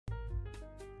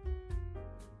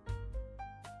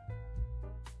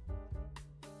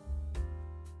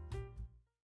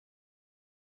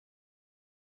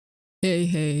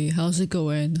Hey, how's it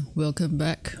going? Welcome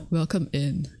back, welcome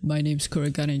in. My name's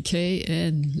Kuragane K,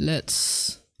 and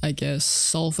let's, I guess,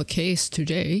 solve a case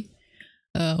today.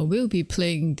 We'll be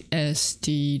playing as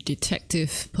the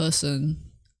detective person,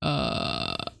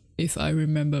 if I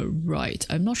remember right.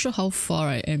 I'm not sure how far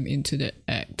I am into the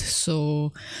act,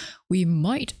 so we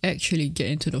might actually get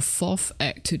into the fourth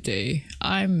act today.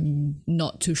 I'm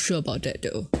not too sure about that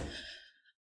though.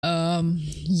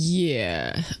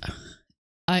 Yeah.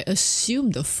 I assume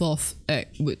the fourth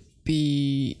act would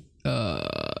be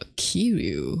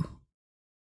Kiryu.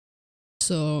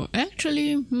 So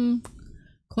actually,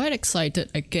 quite excited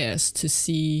I guess to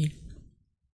see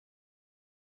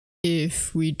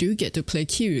if we do get to play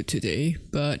Kiryu today.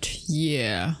 But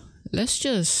yeah, let's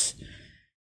just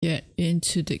get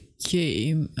into the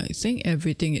game. I think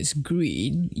everything is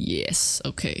green. Yes,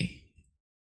 okay.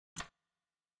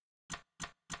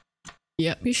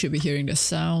 Yep, we should be hearing the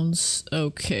sounds.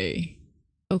 Okay.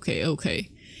 Okay.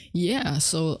 Yeah,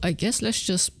 so I guess let's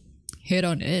just head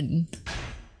on in.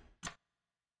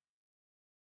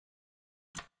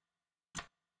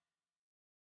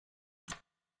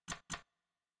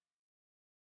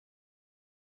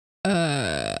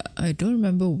 I don't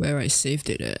remember where I saved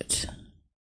it at.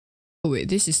 Oh wait,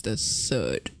 this is the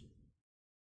third.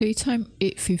 Playtime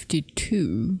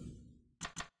 8:52.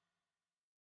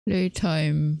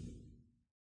 Playtime...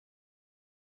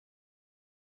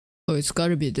 Oh, it's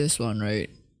gotta be this one, right?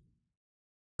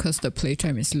 Because the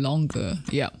playtime is longer.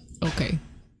 Yeah, okay.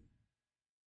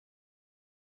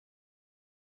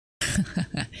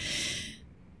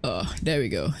 Oh, there we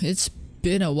go. It's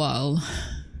been a while.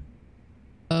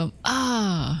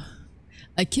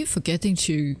 I keep forgetting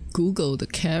to Google the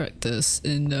characters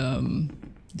in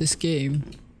this game.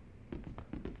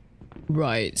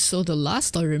 Right, so the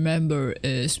last I remember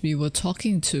is we were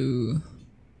talking to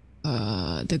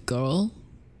the girl.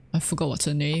 I forgot what's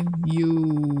her name.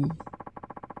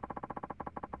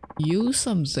 You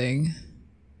something.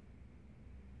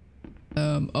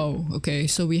 Oh, okay,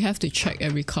 so we have to check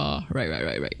every car. Right.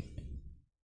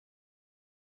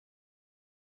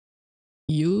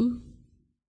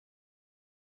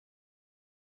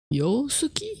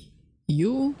 Yosuki?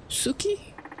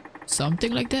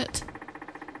 Something like that.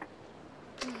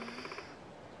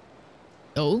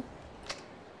 Oh?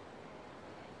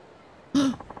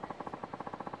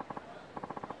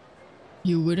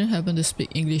 You wouldn't happen to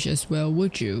speak English as well,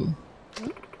 would you?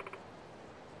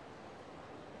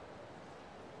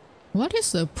 What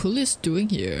is the police doing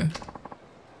here?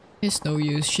 It's no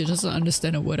use, she doesn't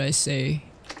understand a word I say.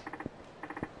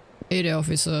 Hey there,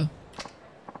 officer.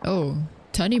 Oh,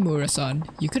 Tanimura-san,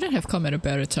 you couldn't have come at a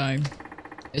better time.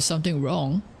 Is something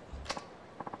wrong?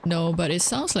 No, but it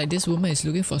sounds like this woman is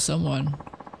looking for someone.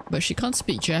 But she can't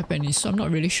speak Japanese, so I'm not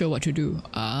really sure what to do.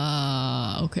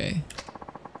 Ah, okay.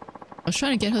 I was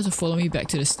trying to get her to follow me back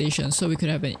to the station so we could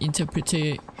have an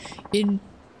interpreter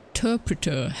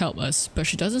help us, but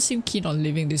she doesn't seem keen on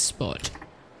leaving this spot.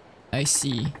 I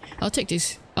see. I'll take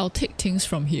things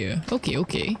from here.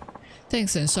 Okay.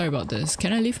 Thanks and sorry about this.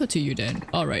 Can I leave her to you then?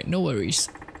 Alright, no worries.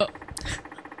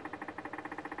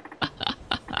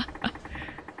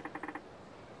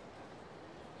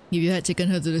 If you had taken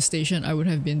her to the station, I would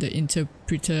have been the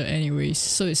interpreter anyways,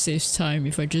 so it saves time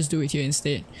if I just do it here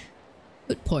instead.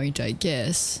 Good point, I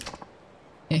guess.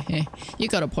 You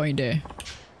got a point there.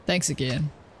 Thanks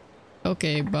again.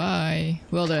 Okay, bye.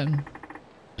 Well then.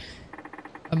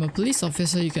 I'm a police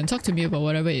officer, you can talk to me about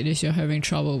whatever it is you're having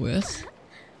trouble with.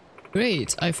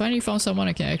 Great, I finally found someone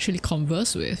I can actually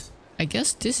converse with. I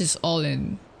guess this is all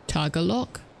in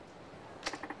Tagalog?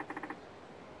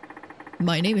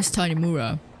 My name is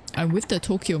Tanimura. I'm with the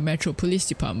Tokyo Metro Police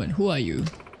Department. Who are you?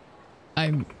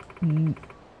 I'm...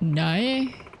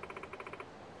 Nae?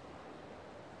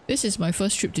 This is my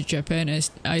first trip to Japan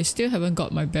as I still haven't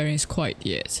got my bearings quite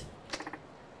yet.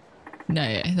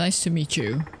 Nae, nice to meet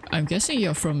you. I'm guessing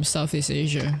you're from Southeast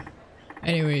Asia.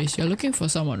 Anyways, you're looking for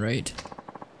someone, right?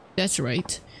 That's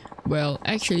right. Well,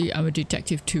 actually, I'm a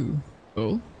detective too.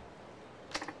 Oh?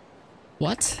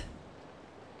 What?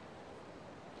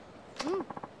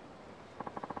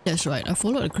 That's right, I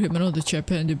followed a criminal to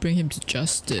Japan to bring him to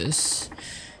justice.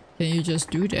 Can you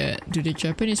just do that? Do the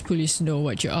Japanese police know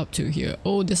what you're up to here?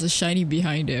 Oh, there's a shiny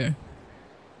behind there.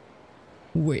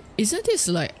 Wait, isn't this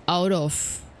like out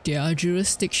of their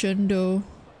jurisdiction though?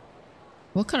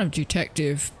 What kind of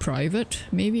detective? Private?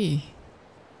 Maybe?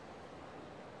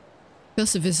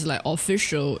 Because if it's like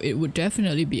official, it would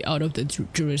definitely be out of the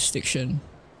jurisdiction.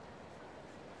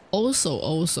 Also,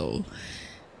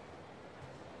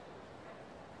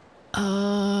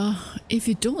 if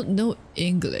you don't know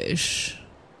English,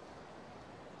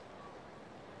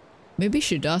 Maybe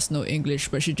she does know English,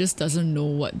 but she just doesn't know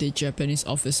what the Japanese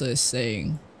officer is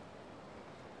saying.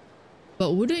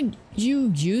 But wouldn't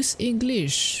you use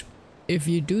English if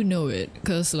you do know it?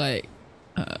 Because like,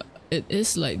 it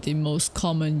is like the most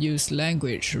common used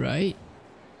language, right?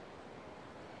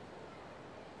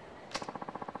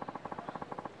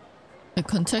 I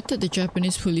contacted the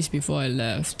Japanese police before I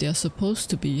left. They are supposed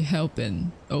to be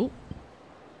helping. Oh.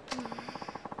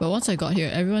 But once I got here,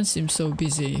 everyone seemed so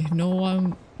busy. No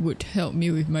one would help me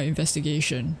with my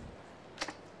investigation.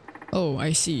 Oh,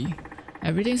 I see.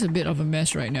 Everything's a bit of a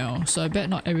mess right now, so I bet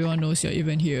not everyone knows you're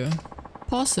even here.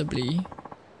 Possibly.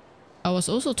 I was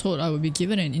also told I would be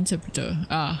given an interpreter.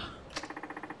 Ah.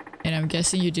 And I'm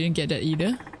guessing you didn't get that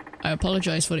either? I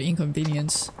apologize for the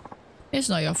inconvenience. It's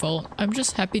not your fault. I'm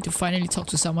just happy to finally talk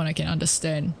to someone I can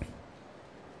understand.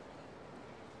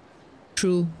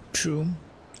 True, true.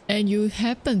 And you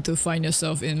happen to find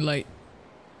yourself in like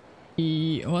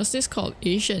the, what's this called?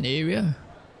 Asian area?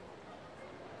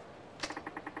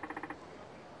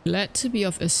 Glad to be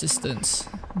of assistance,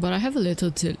 but I have a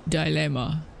little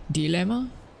dilemma.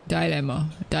 Dilemma?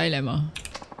 Dilemma.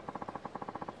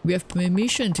 We have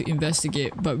permission to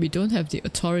investigate, but we don't have the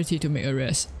authority to make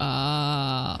arrests.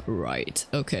 Ah, right.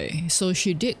 Okay, so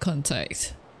she did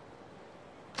contact.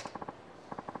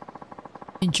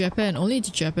 In Japan, only the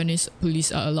Japanese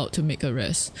police are allowed to make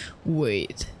arrests.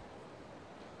 Wait.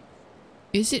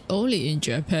 Is it only in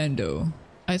Japan though?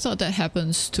 I thought that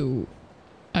happens to...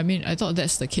 I thought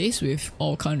that's the case with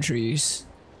all countries.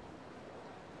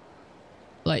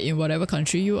 Like in whatever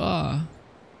country you are.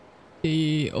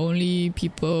 The only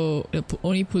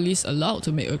police allowed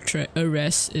to make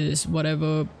arrests is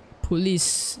whatever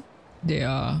police they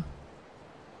are.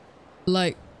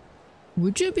 Like,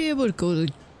 would you be able to go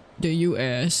to the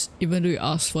US even though you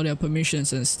ask for their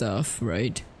permissions and stuff,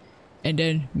 right? And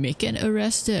then make an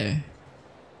arrest there?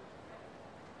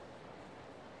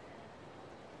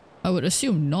 I would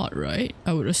assume not, right?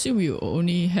 I would assume you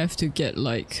only have to get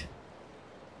like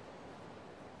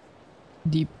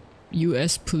the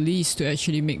US police to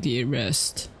actually make the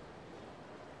arrest.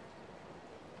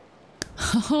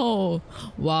 Oh,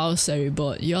 wow,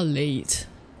 Seribot, you're late.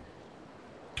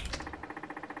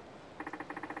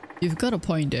 You've got a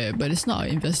point there, but it's not our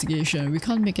investigation. We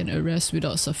can't make an arrest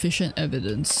without sufficient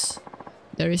evidence.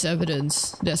 There is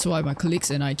evidence. That's why my colleagues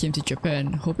and I came to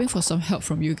Japan, hoping for some help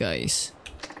from you guys.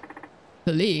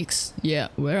 Colleagues? Yeah,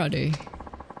 where are they?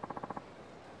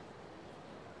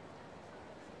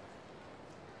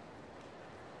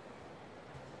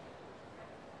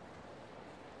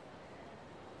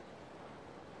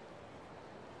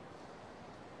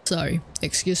 Sorry,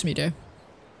 excuse me there.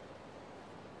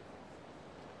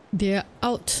 They're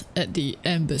out at the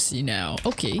embassy now.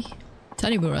 Okay.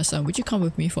 Tanimura-san, would you come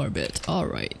with me for a bit?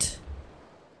 Alright.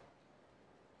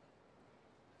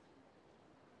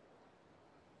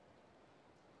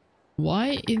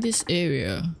 Why in this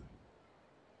area?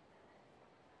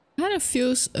 Kind of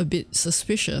feels a bit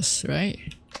suspicious, right?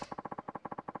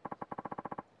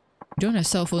 We don't have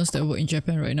cell phones that work in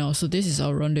Japan right now, so this is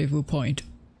our rendezvous point.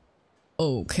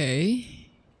 Okay.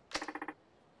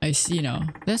 I see now.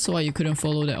 That's why you couldn't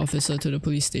follow that officer to the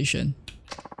police station.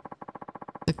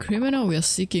 The criminal we are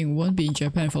seeking won't be in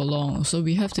Japan for long, so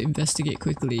we have to investigate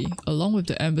quickly, along with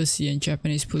the embassy and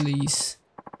Japanese police.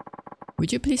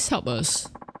 Would you please help us?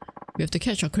 We have to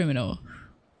catch our criminal.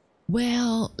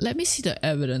 Well, let me see the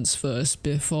evidence first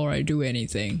before I do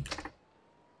anything.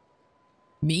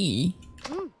 Me?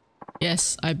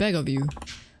 Yes, I beg of you.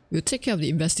 We'll take care of the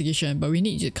investigation, but we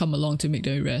need you to come along to make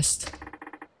the arrest.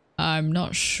 I'm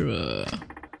not sure.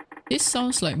 This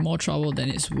sounds like more trouble than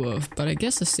it's worth, but I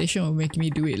guess the station will make me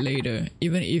do it later,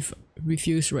 even if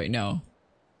refused right now.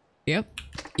 Yep,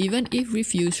 even if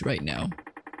refused right now.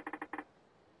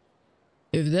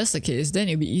 If that's the case, then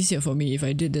it'd be easier for me if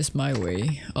I did this my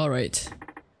way. Alright,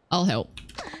 I'll help.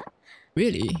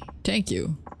 Really? Thank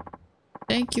you.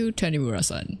 Thank you,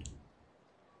 Tanimura-san.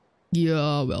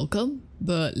 You're welcome,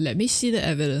 but let me see the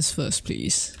evidence first,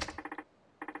 please.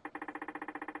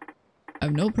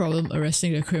 I've no problem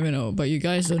arresting the criminal, but you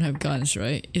guys don't have guns,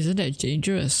 right? Isn't that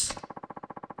dangerous?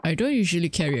 I don't usually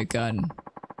carry a gun.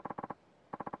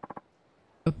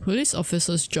 A police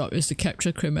officer's job is to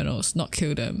capture criminals, not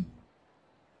kill them.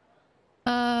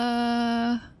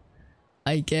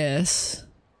 I guess.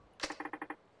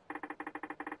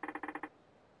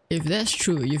 If that's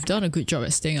true, you've done a good job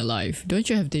at staying alive. Don't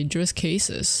you have dangerous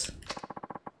cases?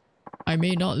 I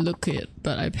may not look it,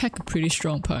 but I pack a pretty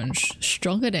strong punch.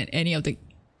 Stronger than any of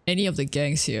the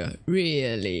gangs here.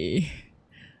 Really?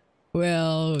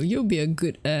 Well, you'll be a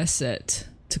good asset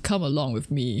to come along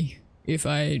with me if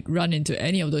I run into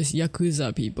any of those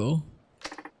Yakuza people.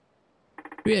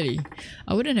 Really?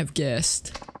 I wouldn't have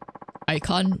guessed. I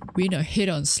can't win a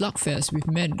head-on slugfest with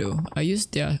men though. I use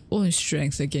their own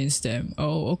strength against them.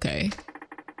 Oh, okay.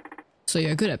 So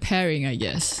you're good at parrying, I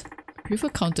guess. Prefer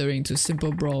countering to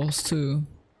simple brawls too.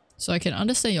 So I can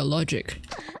understand your logic.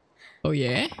 Oh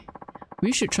yeah?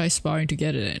 We should try sparring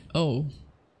together then. Oh.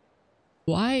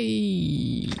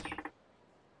 Why?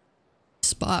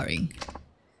 Sparring.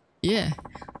 Yeah,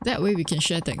 that way we can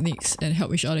share techniques and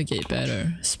help each other get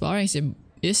better. Sparring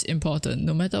is important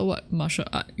no matter what martial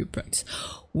art you practice.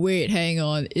 Wait, hang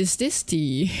on. Is this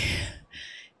the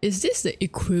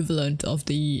equivalent of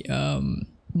the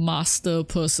master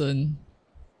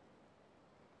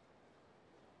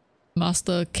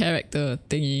character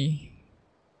thingy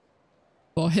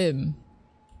for him?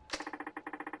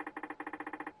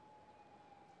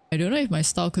 I don't know if my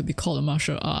style could be called a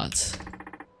martial art,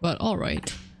 but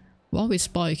alright. While we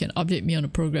spar, you can update me on the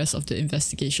progress of the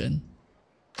investigation.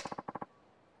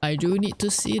 I do need to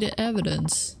see the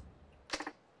evidence.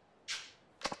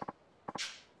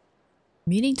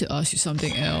 Meaning to ask you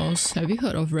something else. Have you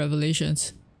heard of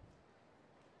Revelations?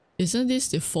 Isn't this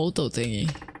the photo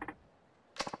thingy?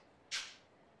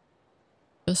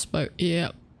 Just by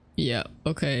yeah,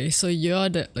 okay. So you're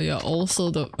also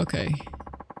the okay.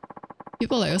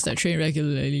 People like us that train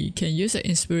regularly can use that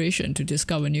inspiration to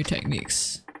discover new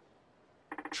techniques.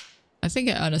 I think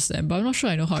I understand, but I'm not sure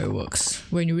I know how it works.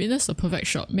 When you witness a perfect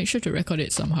shot, make sure to record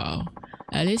it somehow.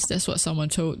 At least that's what someone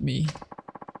told me.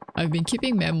 I've been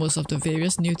keeping memos of the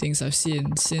various new things I've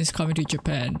seen since coming to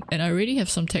Japan, and I already have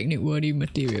some technique-worthy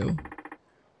material.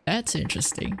 That's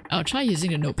interesting. I'll try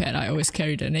using the notepad I always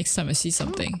carry the next time I see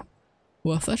something.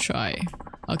 Worth a try.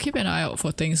 I'll keep an eye out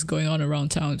for things going on around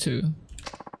town too.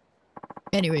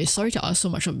 Anyway, sorry to ask so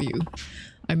much of you.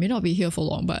 I may not be here for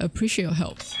long, but I appreciate your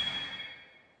help.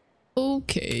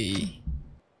 Okay.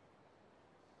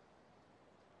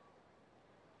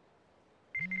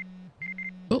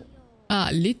 Oh,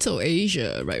 Little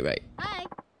Asia. Right. Hi.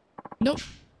 Nope.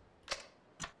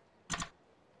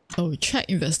 Oh, check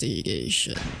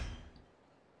investigation.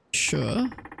 Sure.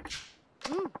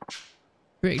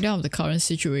 Breakdown of the current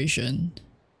situation.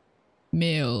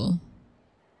 Mail.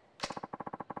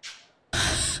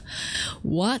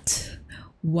 What?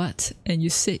 What? And you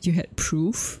said you had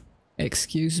proof?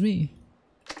 Excuse me.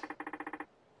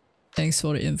 Thanks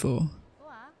for the info.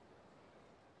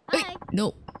 Wait,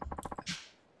 no.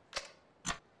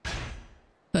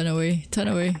 Turn away, turn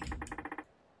away.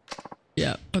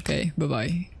 Yeah, okay,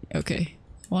 bye-bye. Okay.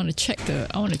 I wanna check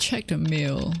the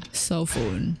mail. Cell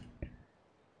phone.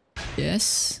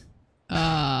 Yes.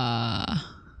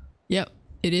 Yep,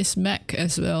 it is Mac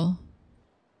as well.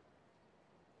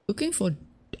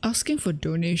 Asking for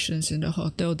donations in the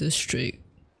hotel district.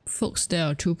 Folks there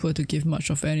are too poor to give much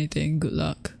of anything. Good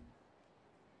luck.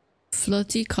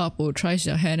 Flirty couple tries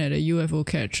their hand at a UFO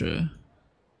catcher.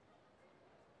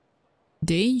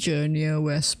 Danger near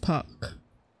West Park.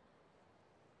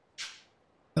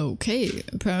 Okay,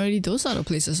 apparently those are the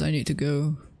places I need to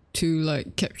go to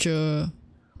like capture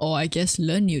or I guess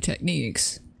learn new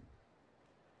techniques.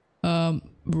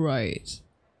 Right.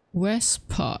 West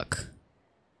Park.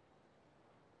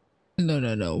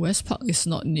 No. West Park is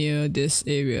not near this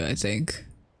area, I think.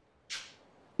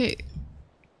 Hey,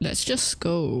 let's just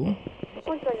go.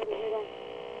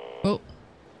 Oh.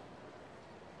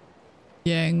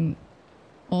 Yang.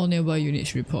 All nearby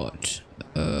units report.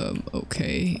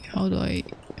 Okay. How do I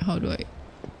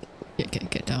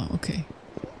get down? Okay.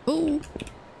 Oh.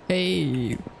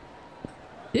 Hey.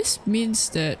 This means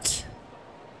that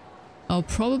I'll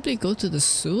probably go to the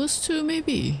sewers too,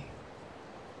 maybe?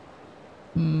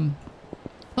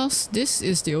 Plus, this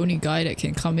is the only guy that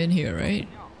can come in here, right?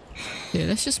 Yeah,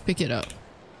 let's just pick it up.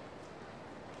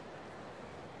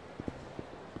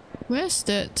 Where's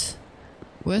that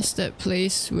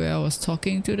place where I was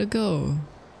talking to the girl?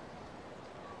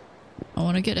 I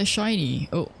wanna get a shiny.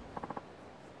 Oh.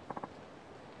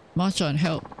 Machan,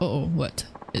 help. Uh-oh, what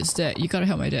is that? You gotta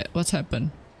help my dad. What's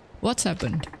happened? What's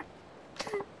happened?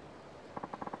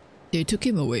 They took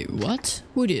him away. What?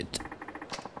 Who did?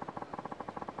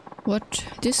 What?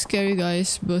 These scary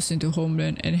guys burst into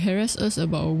Homeland and harassed us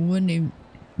about a woman named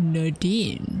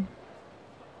Nadine.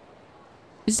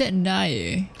 Is that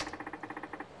Nae?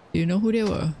 Do you know who they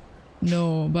were?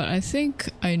 No, but I think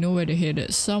I know where they're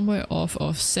headed. Somewhere off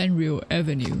of Sanrio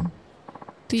Avenue.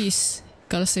 Please,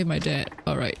 gotta save my dad.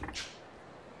 Alright.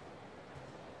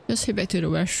 Just head back to the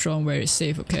restaurant where it's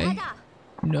safe, okay?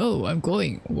 No, I'm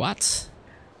going. What?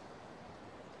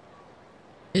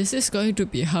 Is this going to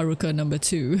be Haruka number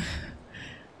 2?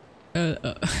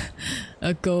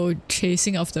 go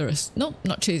chasing after us. Nope,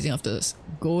 not chasing after us.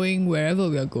 Going wherever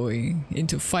we are going,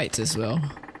 into fights as well.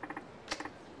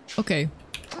 Okay.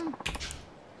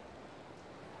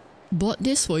 Bought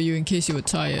this for you in case you were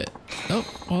tired. Oh,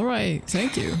 alright,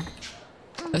 thank you.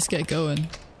 Let's get going.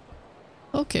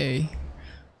 Okay.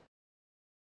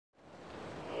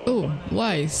 Oh,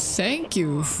 why? Thank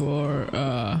you for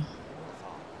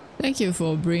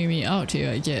bringing me out here,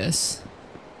 I guess.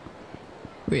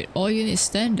 Wait, all you need is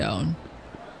stand down.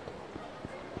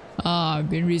 Ah,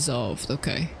 been resolved,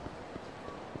 okay.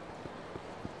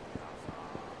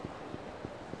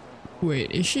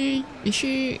 Wait, is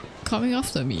she coming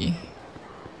after me?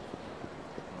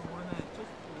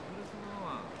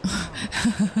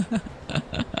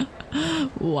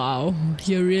 Wow,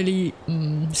 you're really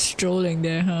strolling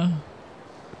there, huh?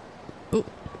 Oh.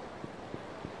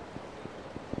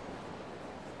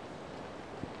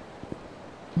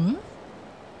 What?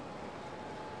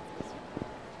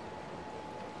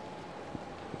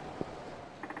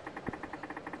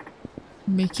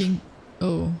 Making...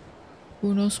 oh.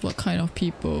 Who knows what kind of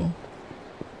people.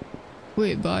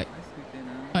 Wait, but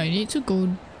I need to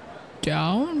go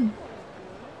down?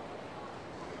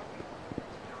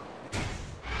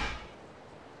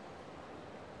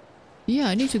 Yeah,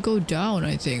 I need to go down,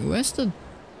 I think. Where's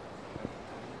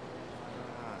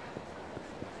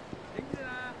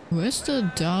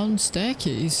the down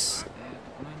staircase?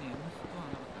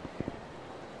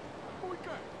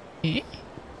 Eh?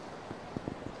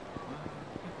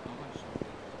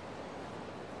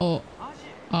 Oh.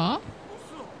 Ah?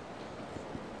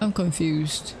 I'm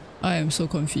confused. I am so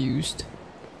confused.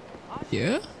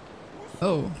 Here?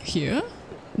 Oh, here?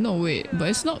 No, wait, but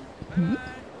it's not... hmm?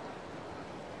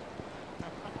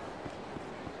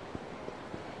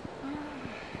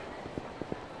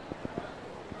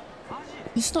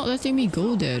 It's not letting me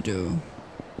go there though.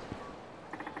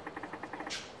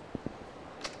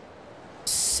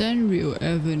 Sanrio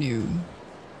Avenue.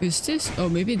 Is this? Oh,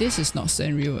 maybe this is not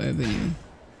Sanrio Avenue.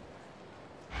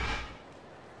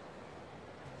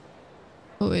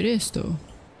 Oh, it is though.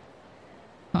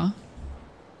 Huh?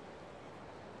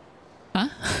 Huh?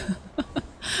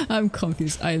 I'm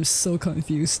confused. I am so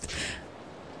confused.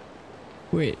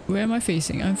 Wait, where am I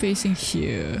facing? I'm facing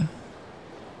here.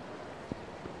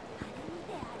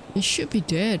 It should be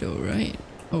there though, right?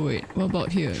 Oh wait, what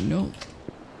about here? No.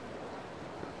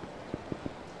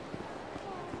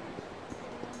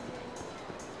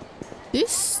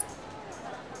 This?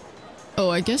 Oh,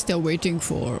 I guess they're waiting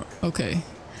for... okay.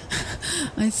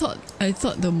 I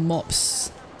thought the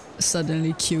mobs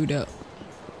suddenly queued up.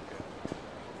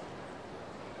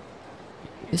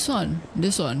 This one,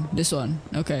 this one, this one.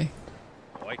 Okay.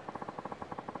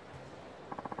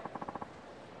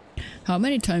 How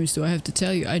many times do I have to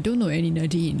tell you I don't know any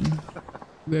Nadine?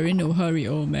 We're in no hurry,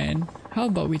 old man. How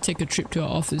about we take a trip to our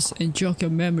office and jog your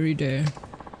memory there?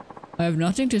 I have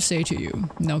nothing to say to you.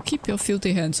 Now keep your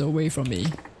filthy hands away from me.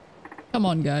 Come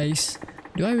on, guys.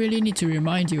 Do I really need to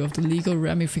remind you of the legal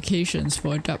ramifications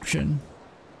for adoption?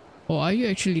 Or are you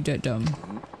actually that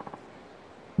dumb?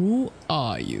 Who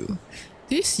are you?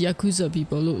 These Yakuza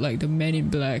people look like the men in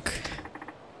black.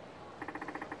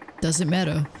 Doesn't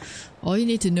matter. All you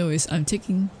need to know is I'm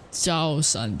taking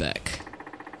Zhao-san back.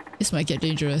 This might get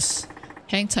dangerous.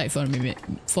 Hang tight for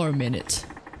a minute.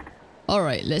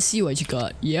 Alright, let's see what you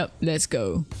got. Yep, let's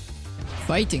go.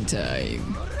 Fighting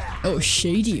time. Oh,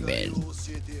 shady man.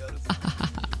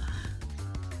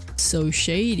 So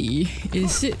shady.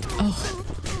 Is it? Oh,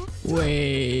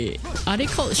 wait. Are they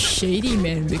called shady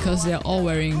men because they're all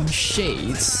wearing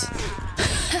shades?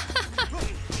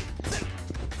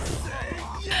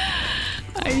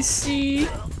 I see.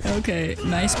 Okay,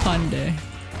 nice pun there.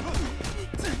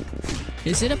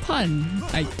 Is it a pun?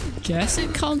 I guess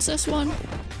it counts as one.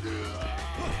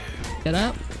 Get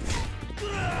up.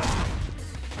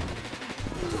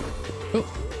 Oh.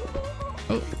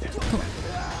 Oh, come on.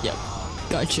 Yep.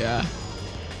 Gotcha.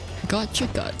 Gotcha,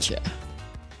 gotcha.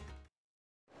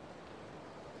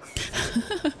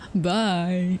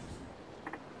 Bye.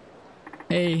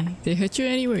 Hey, they hurt you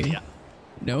anyway? Yeah.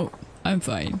 No, I'm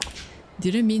fine.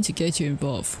 Didn't mean to get you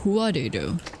involved. Who are they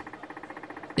though?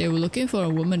 They were looking for a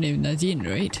woman named Nadine,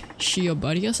 right? She your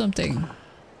buddy or something?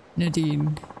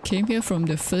 Nadine came here from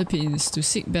the Philippines to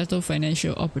seek better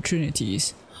financial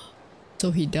opportunities.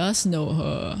 So he does know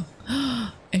her.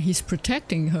 And he's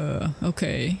protecting her.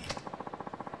 Okay.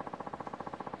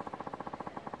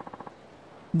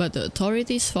 But the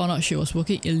authorities found out she was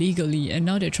working illegally and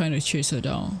now they're trying to chase her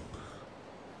down.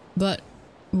 But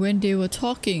when they were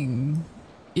talking,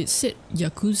 it said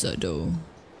Yakuza though.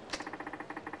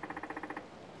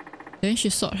 Then she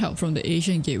sought help from the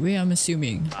Asian Gateway, I'm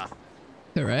assuming.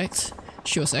 Correct.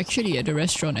 She was actually at the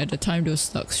restaurant at the time those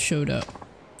thugs showed up.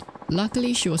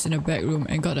 Luckily, she was in the back room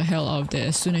and got the hell out of there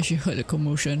as soon as she heard the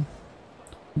commotion.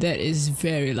 That is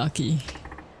very lucky.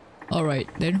 Alright,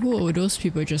 then who were those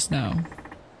people just now?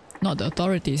 Not the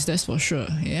authorities, that's for sure.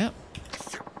 Yep.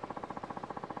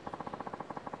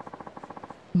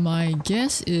 My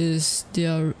guess is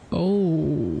they're...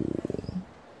 oh...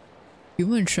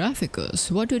 human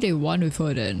traffickers. What do they want with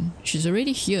her then? She's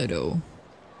already here though.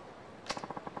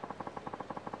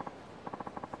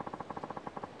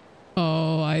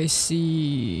 Oh, I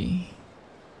see.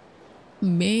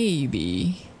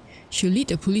 Maybe she'll lead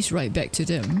the police right back to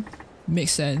them.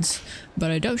 Makes sense,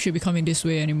 but I doubt she'll be coming this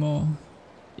way anymore.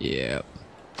 Yep.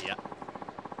 Yeah.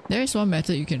 There's one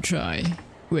method you can try.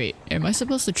 Wait, am I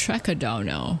supposed to track her down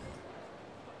now?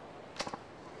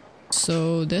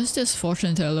 So there's this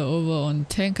fortune teller over on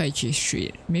Tenkaichi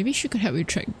Street. Maybe she could help me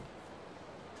track...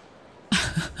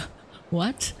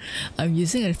 What? I'm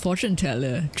using a fortune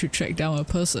teller to track down a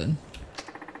person.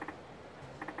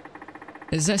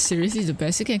 Is that seriously the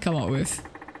best you can come up with?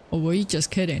 Or were you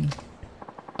just kidding?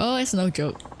 Oh, it's no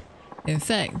joke. In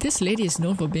fact, this lady is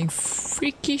known for being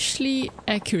freakishly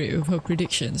accurate with her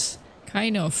predictions.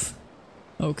 Kind of.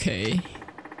 Okay.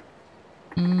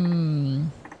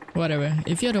 Whatever.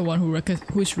 If you're the one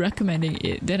who's recommending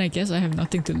it, then I guess I have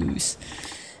nothing to lose.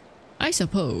 I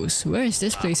suppose. Where is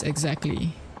this place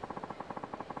exactly?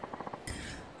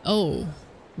 Oh,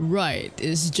 right.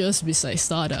 It's just beside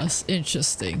Stardust.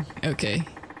 Interesting. Okay.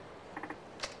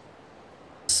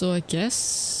 So I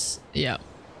guess... yeah.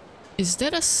 Is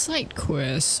that a side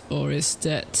quest or is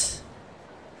that...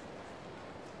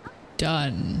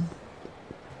 done?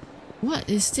 What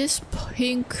is this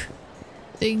pink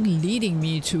thing leading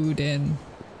me to then?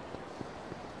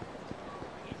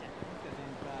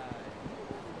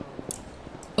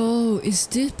 Oh, is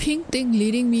this pink thing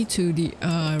leading me to the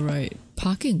right,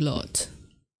 parking lot?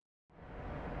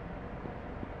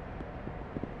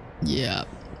 Yeah,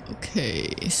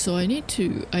 okay, so I need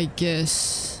to, I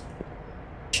guess,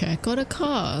 check all the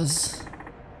cars.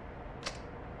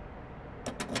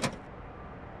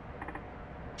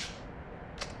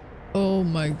 Oh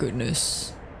my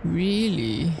goodness.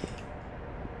 Really?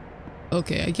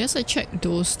 Okay, I guess I checked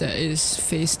those that is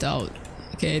faced out.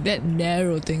 Okay, that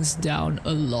narrowed things down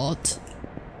a lot.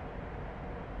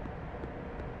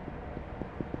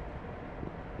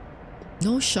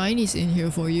 No shinies in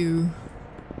here for you.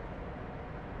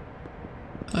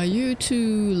 Are you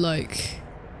two, like,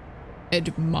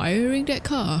 admiring that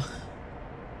car?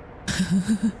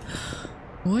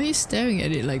 Why are you staring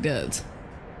at it like that?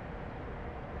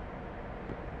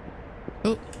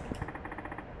 Oh.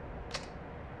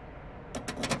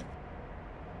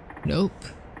 Nope.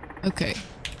 Okay.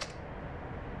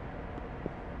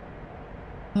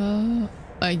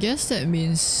 I guess that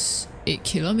means 8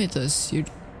 kilometers.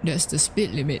 That's the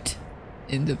speed limit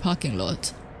in the parking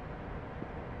lot.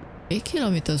 8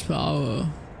 kilometers per hour.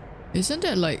 Isn't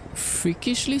that like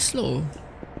freakishly slow?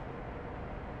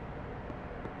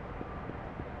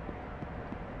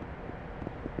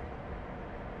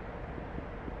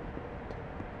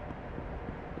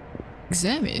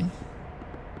 Examine.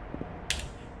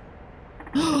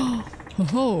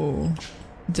 Oh,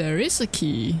 there is a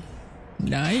key.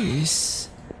 Nice.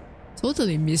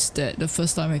 Totally missed that the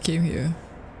first time I came here.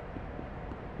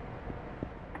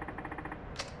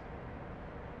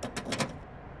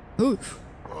 Oof.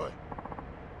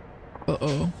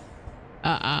 Uh-oh.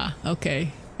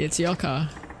 Okay. It's your car.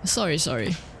 Sorry.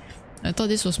 I thought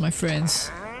this was my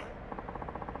friend's.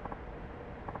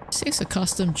 It's a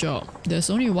custom job.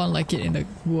 There's only one like it in the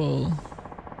world.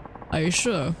 Are you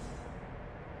sure?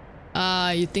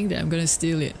 You think that I'm gonna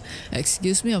steal it?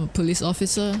 Excuse me, I'm a police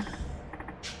officer.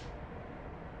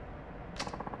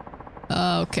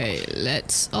 Okay,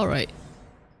 let's... alright.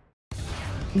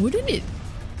 Wouldn't it...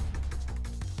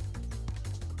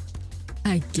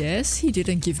 I guess he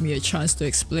didn't give me a chance to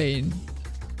explain.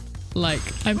 Like,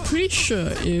 I'm pretty sure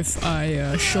if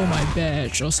I show my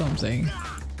badge or something,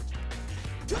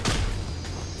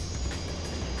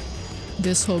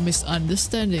 this whole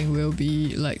misunderstanding will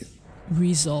be, like,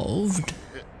 resolved.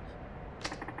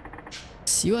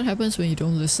 See what happens when you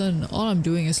don't listen? All I'm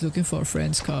doing is looking for a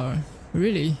friend's car.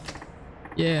 Really?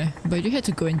 Yeah, but you had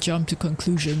to go and jump to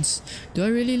conclusions. Do I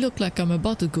really look like I'm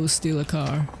about to go steal a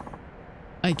car?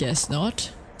 I guess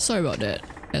not. Sorry about that.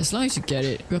 As long as you get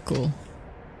it, we're cool.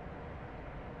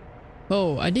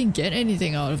 Oh, I didn't get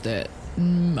anything out of that.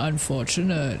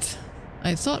 Unfortunate.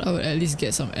 I thought I would at least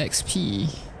get some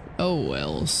XP. Oh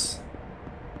wells.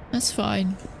 That's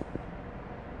fine.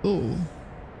 Oh.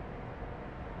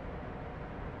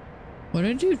 What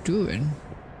are you doing?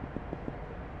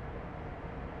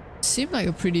 seemed like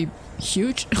a pretty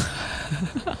huge...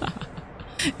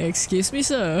 Excuse me,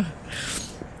 sir.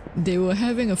 They were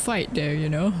having a fight there, you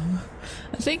know?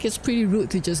 I think it's pretty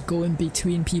rude to just go in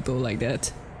between people like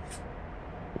that.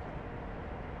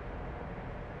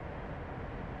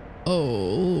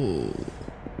 Oh...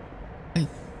 I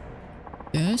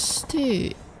guess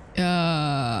they...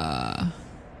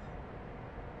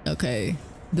 Okay.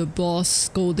 The boss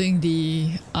scolding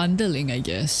the underling, I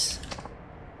guess.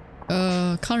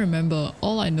 Can't remember.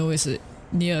 All I know is that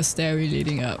near a stairway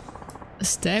leading up. A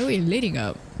stairway leading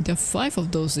up? There are 5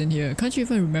 of those in here. Can't you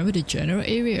even remember the general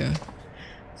area?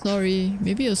 Sorry,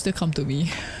 maybe it'll still come to me.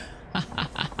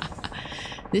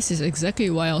 This is exactly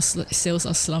why our sales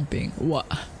are slumping. What?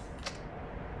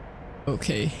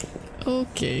 Okay.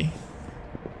 Okay.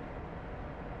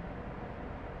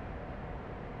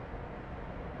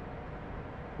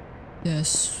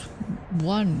 There's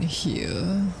one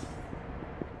here.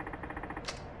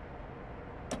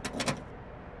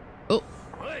 Oh,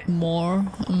 more.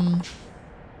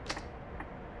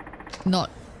 Not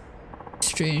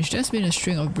strange. There's been a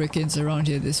string of break-ins around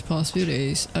here this past few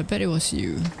days. I bet it was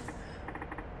you.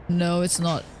 No, it's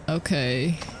not.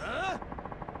 Okay.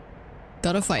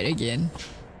 Gotta fight again.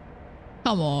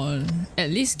 Come on.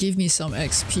 At least give me some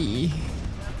XP.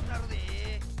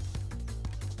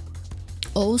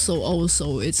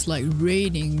 Also, it's like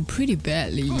raining pretty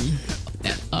badly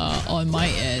on my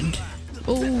end.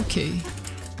 Okay.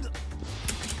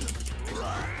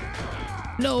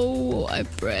 No, I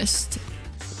pressed.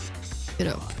 Get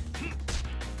up.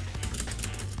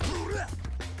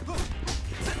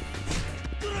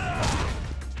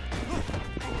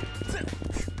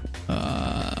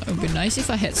 It would be nice if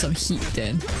I had some heat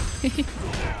then.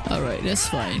 Alright, that's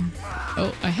fine.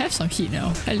 Oh, I have some heat now.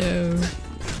 Hello.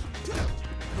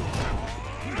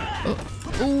 Oh,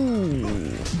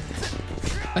 ooh.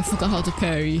 I forgot how to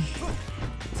parry.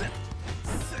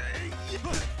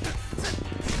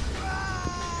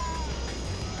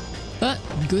 But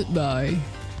goodbye.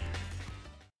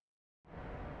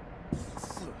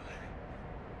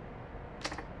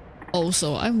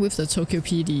 Also, I'm with the Tokyo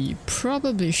PD.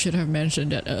 Probably should have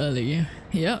mentioned that earlier.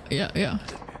 Yeah.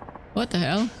 What the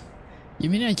hell? You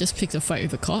mean I just picked a fight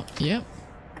with a cop? Yep.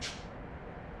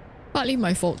 Partly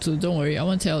my fault too, don't worry, I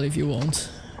won't tell if you won't.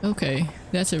 Okay,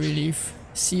 that's a relief.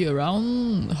 See you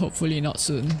around, hopefully not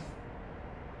soon.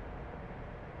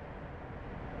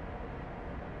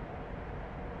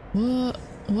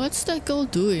 What's that girl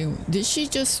doing? Did she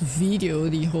just video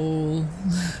the whole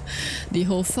the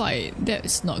whole fight?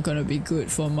 That's not gonna be good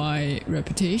for my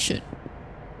reputation.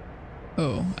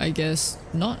 Oh, I guess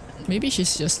not. Maybe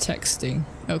she's just texting.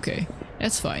 Okay,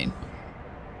 that's fine.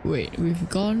 Wait, we've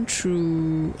gone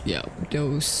through... yeah,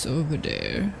 those over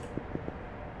there.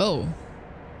 Oh.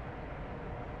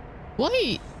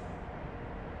 Why?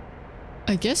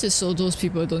 I guess it's so those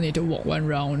people don't need to walk one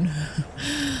round.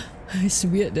 It's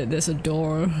weird that there's a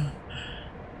door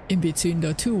in between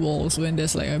the 2 walls when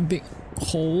there's like a big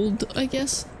hole, I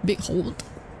guess? Big hole?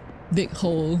 Big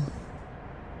hole.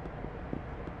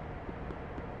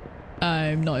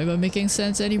 I'm not even making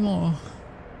sense anymore.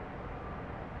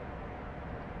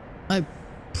 I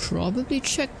probably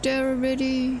checked there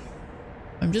already.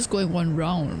 I'm just going one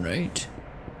round, right?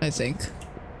 I think.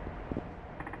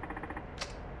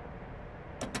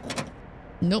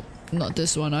 Nope, not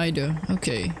this one either.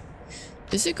 Okay.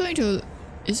 Is it going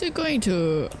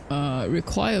to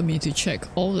require me to check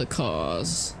all the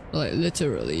cars? Like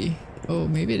literally? Oh,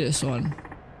 maybe this one.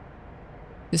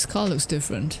 This car looks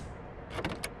different.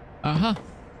 Aha!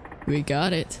 We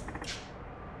got it.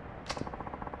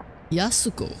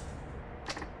 Yasuko.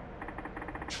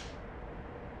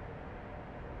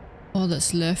 All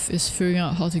that's left is figuring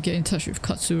out how to get in touch with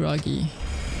Katsuragi.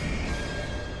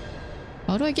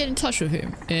 How do I get in touch with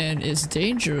him? And it's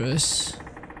dangerous.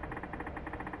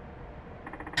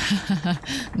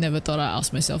 Never thought I'd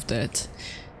ask myself that.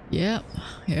 Yep.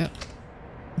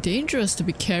 Dangerous to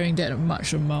be carrying that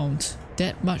much amount.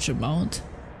 That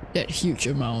huge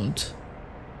amount.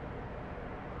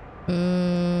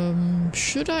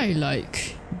 Should I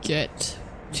like get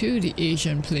to the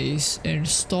Asian place and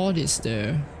store this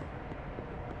there?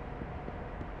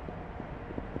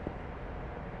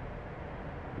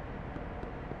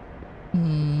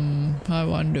 I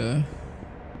wonder.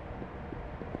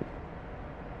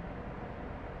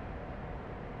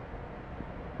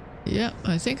 Yeah,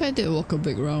 I think I did walk a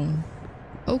big round.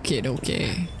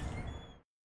 Okay.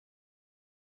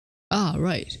 Ah,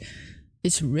 right.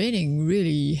 It's raining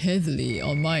really heavily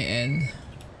on my end.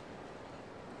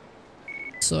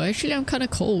 So actually I'm kinda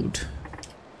cold.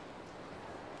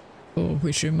 Oh,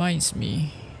 which reminds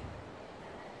me.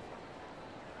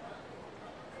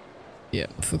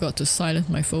 Yep, forgot to silence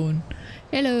my phone.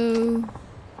 Hello!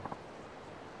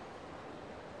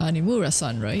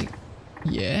 Animura-san, right?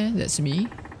 Yeah, that's me.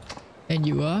 And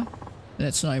you are?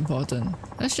 That's not important.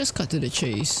 Let's just cut to the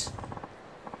chase.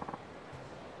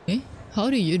 Eh? How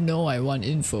do you know I want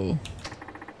info?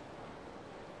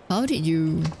 How did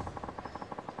you...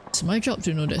 It's my job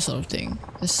to know that sort of thing.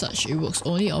 As such, it works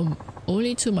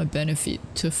only to my benefit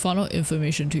to funnel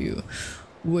information to you.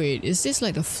 Wait, is this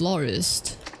like a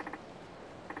florist?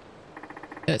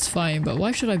 That's fine, but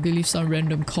why should I believe some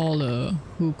random caller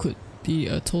who could be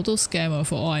a total scammer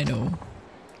for all I know?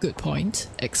 Good point.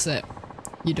 Except,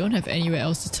 you don't have anywhere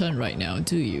else to turn right now,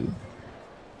 do you?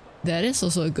 That is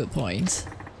also a good point.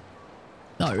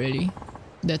 Not really.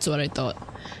 That's what I thought.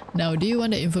 Now, do you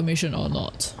want the information or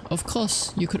not? Of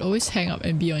course, you could always hang up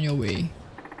and be on your way.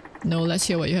 No, let's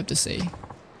hear what you have to say.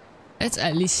 Let's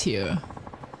at least hear.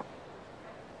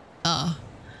 Ah,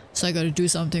 so I gotta do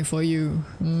something for you.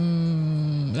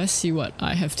 Let's see what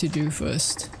I have to do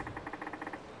first.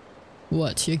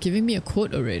 What, you're giving me a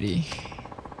quote already?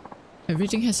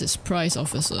 Everything has its price,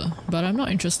 officer, but I'm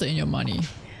not interested in your money.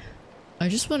 I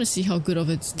just want to see how good of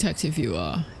a detective you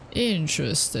are.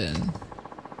 Interesting.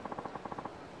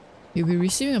 You'll be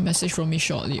receiving a message from me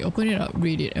shortly. Open it up,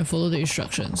 read it, and follow the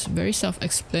instructions. Very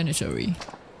self-explanatory.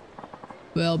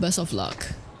 Well, best of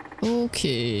luck.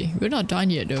 Okay, we're not done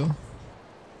yet though.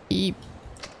 Eep.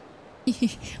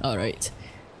 Alright.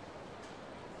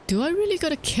 Do I really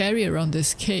gotta carry around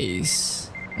this case?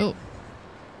 Oh.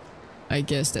 I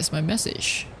guess that's my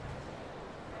message.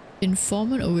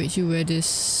 Informant awaits you where this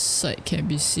site can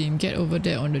be seen. Get over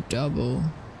there on the double.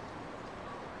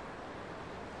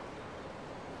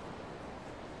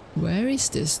 Where is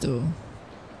this though?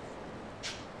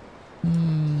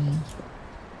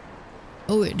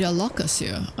 Oh wait, there are lockers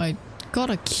here. I got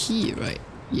a key, right?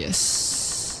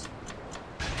 Yes.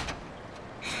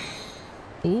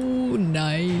 Oh,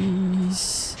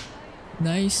 nice.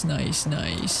 Nice, nice,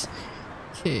 nice.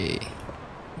 Okay.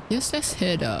 Yes, let's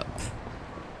head up.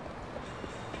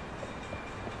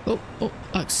 Oh,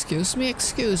 excuse me,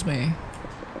 excuse me.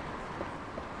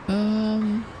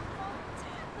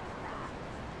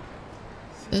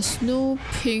 There's no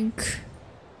pink.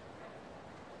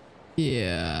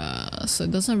 Yeah, so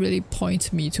it doesn't really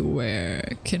point me to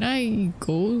where. Can I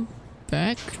go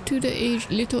back to the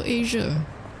Little Asia?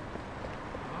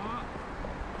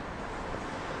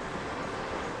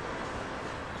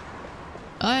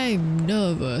 I'm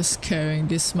nervous carrying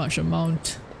this much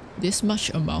amount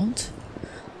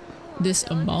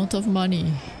of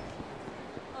money.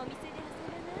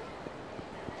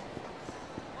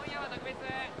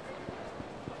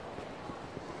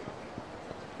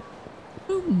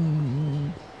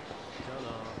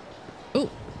 Oh,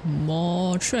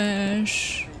 more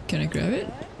trash. Can I grab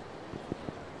it?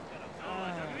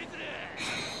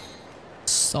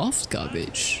 Soft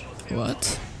garbage.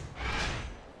 What?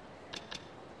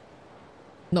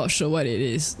 Not sure what it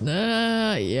is.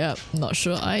 Yep, not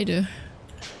sure either.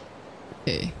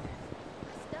 Okay.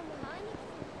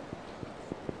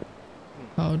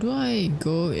 How do I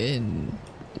go in?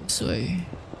 This way.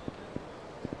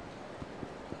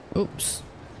 Oops.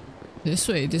 This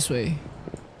way.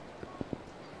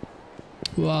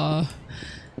 Wow.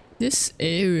 This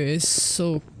area is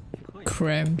so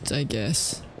cramped, I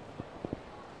guess.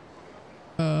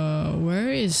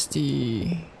 Where is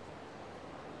the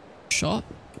shop?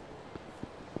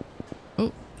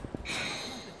 Oh.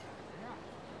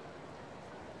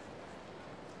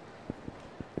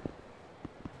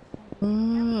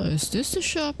 Is this the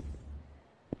shop?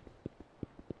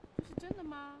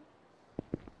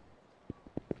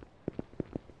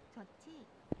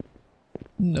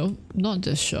 No, not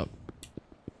this shop.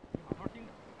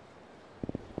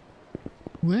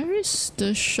 Where is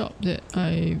the shop that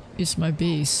is my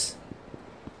base?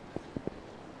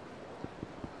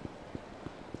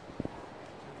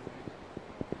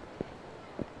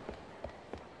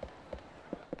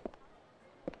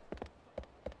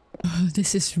 Oh,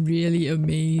 this is really a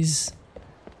maze.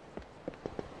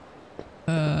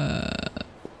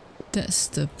 That's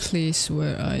the place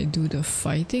where I do the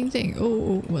fighting thing.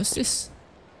 Oh, what's this?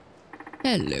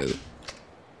 Hello.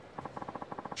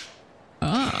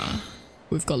 Ah,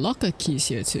 we've got locker keys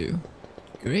here too.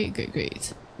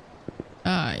 Great.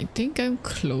 I think I'm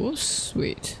close.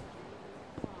 Wait.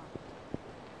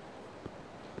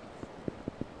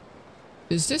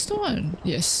 Is this the one?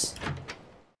 Yes.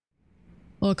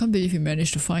 Oh, I can't believe you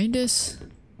managed to find this.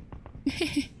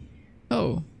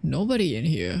 Oh, nobody in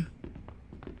here.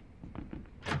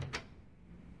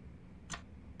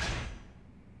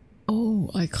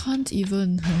 Oh, I can't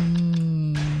even...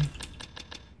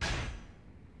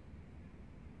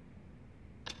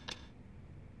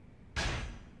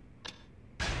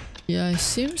 Yeah, it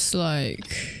seems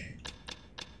like...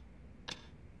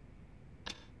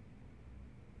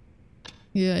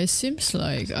 Yeah, it seems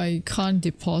like I can't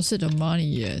deposit the money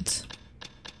yet.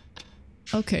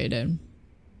 Okay then.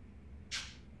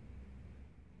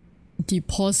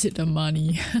 Deposit the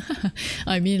money.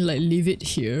 I mean like leave it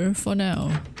here for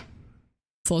now.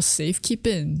 For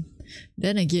safekeeping.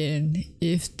 Then again,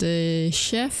 if the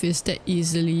chef is that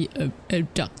easily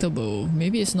abductable,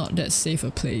 maybe it's not that safe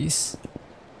a place.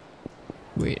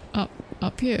 Wait, up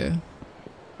here.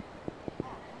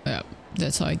 Yep,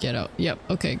 that's how I get out. Yep,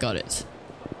 okay, got it.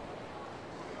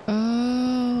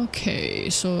 Okay,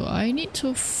 so I need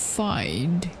to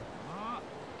find...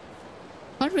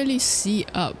 Can't really see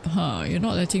up, huh? You're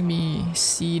not letting me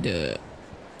see the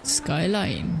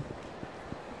skyline.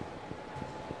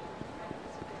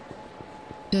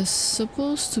 There's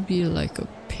supposed to be like a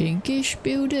pinkish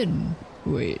building.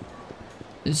 Wait,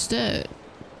 is that...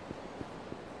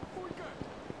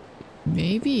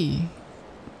 Maybe.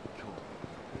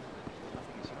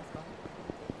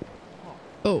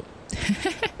 Oh.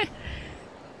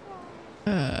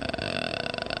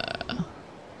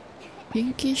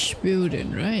 Pinkish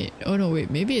building, right? Oh no, wait,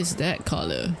 maybe it's that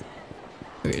color.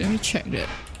 Wait, let me check that.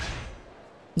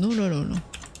 No.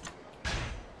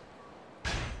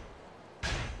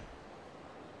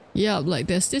 Yeah, like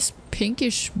there's this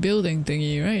pinkish building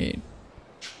thingy, right?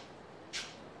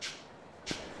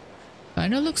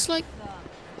 Kinda looks like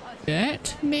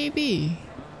that, maybe.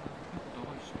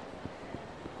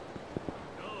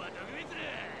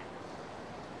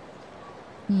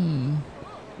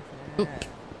 Oop.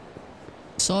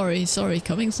 Sorry,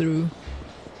 coming through.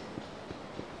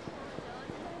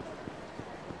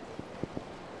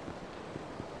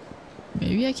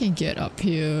 Maybe I can get up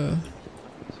here.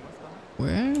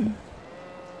 Where?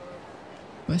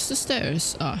 Where's the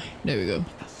stairs? Ah, there we go.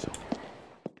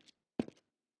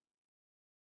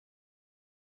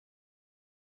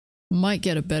 Might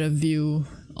get a better view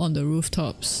on the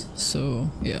rooftops, so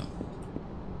yeah.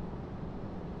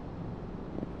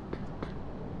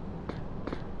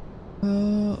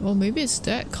 Well, maybe it's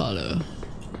that color.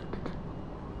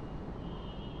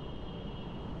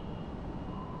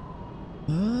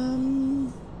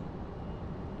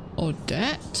 Or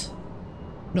that?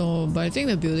 No, but I think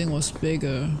the building was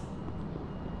bigger.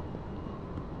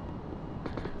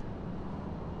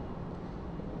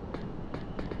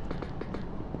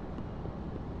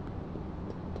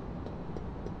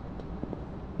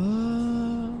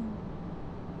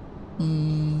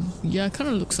 Yeah, it kind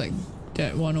of looks like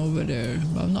that one over there,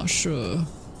 but I'm not sure.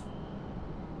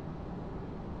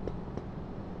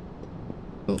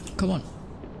 Oh, come on.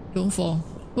 Don't fall.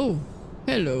 Oh,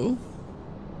 hello.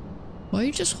 Why are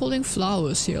you just holding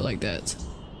flowers here like that?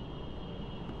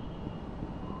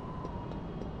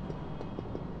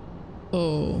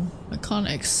 Oh, I can't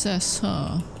access,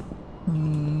 huh?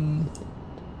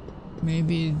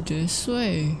 Maybe this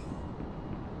way?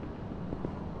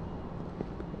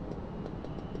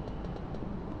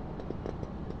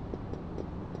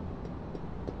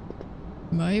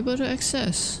 Am I able to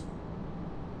access?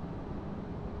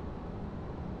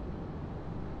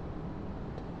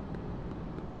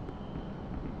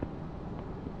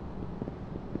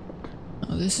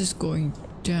 Oh, this is going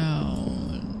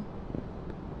down.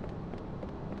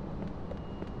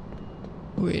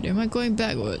 Wait, am I going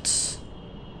backwards?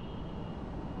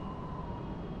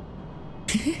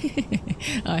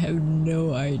 I have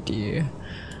no idea.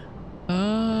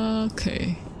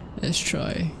 Okay, let's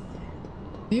try.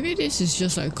 Maybe this is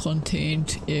just like a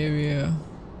contained area,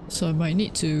 so I might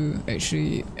need to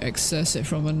actually access it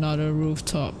from another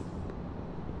rooftop.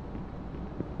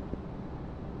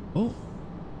 Oh.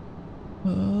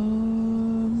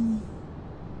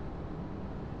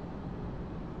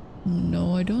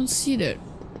 No, I don't see that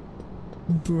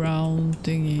brown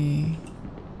thingy.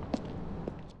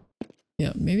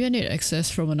 Yeah, maybe I need access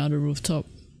from another rooftop.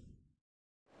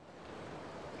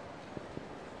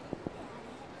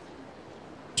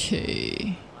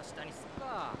 Okay.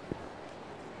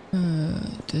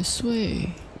 This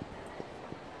way.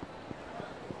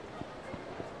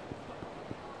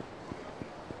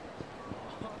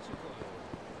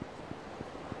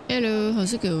 Hello,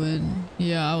 how's it going?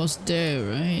 Yeah, I was there,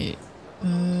 right?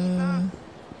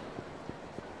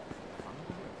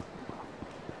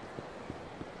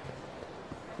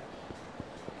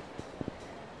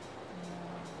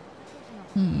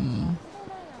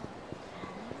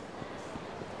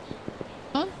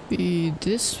 Can't be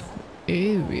this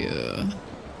area.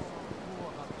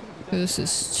 This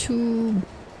is too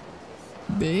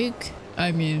big.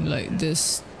 I mean, like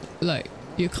this, like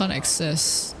you can't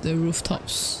access the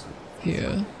rooftops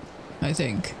here, I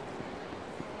think.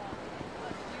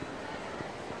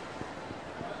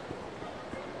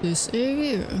 This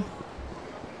area.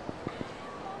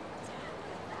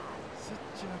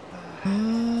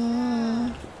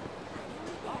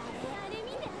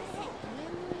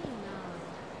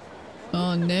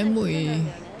 Oh, Nemui.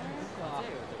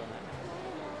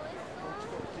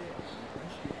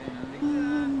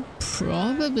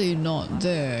 Probably not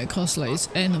there, cause like it's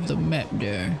end of the map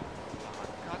there.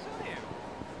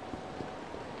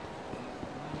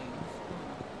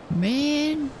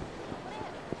 Man.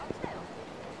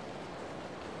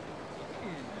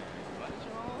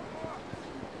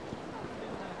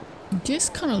 This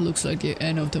kind of looks like the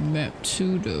end of the map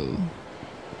too though.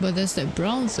 But there's that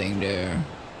brown thing there.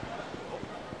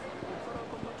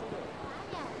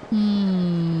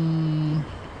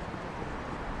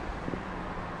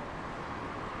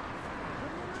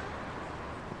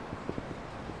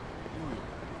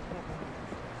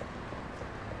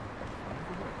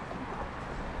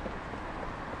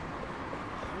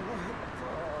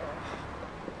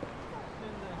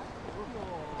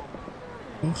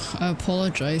 I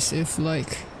apologize if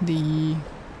like the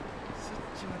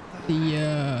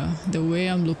way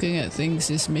I'm looking at things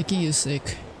is making you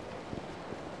sick.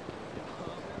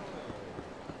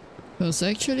 Because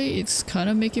actually it's kind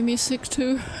of making me sick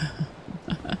too.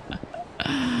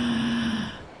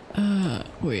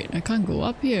 Wait, I can't go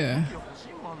up here.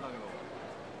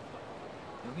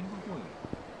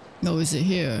 No, is it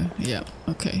here? Yeah,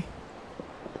 okay.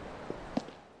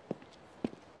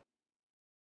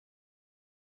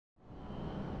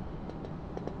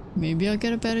 Maybe I'll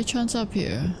get a better chance up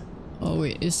here. Oh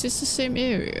wait, is this the same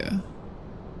area?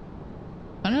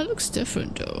 And it looks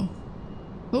different though.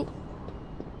 Oh,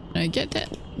 can I get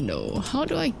that? No. How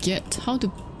do I get? How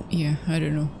to? Yeah, I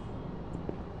don't know.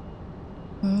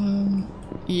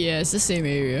 Yeah, it's the same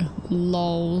area.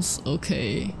 Lols.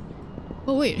 Okay.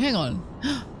 Oh wait, hang on.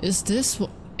 Is this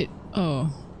what it? Oh.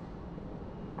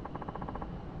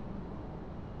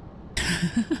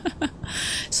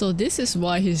 So this is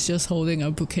why he's just holding a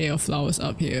bouquet of flowers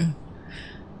up here.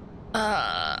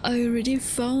 I already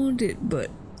found it,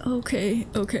 but okay.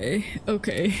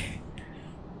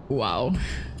 Wow.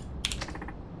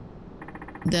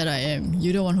 That I am.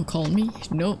 You the one who called me?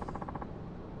 Nope.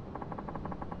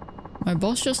 My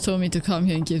boss just told me to come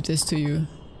here and give this to you.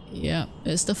 Yeah,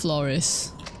 it's the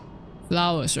florist.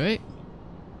 Flowers, right?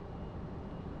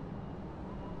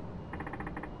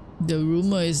 The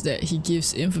rumor is that he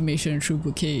gives information through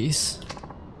bouquets.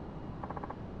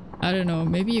 I don't know,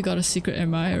 maybe you got a secret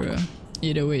admirer.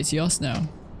 Either way, it's yours now.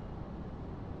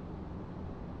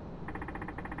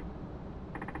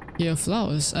 Here are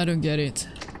flowers? I don't get it.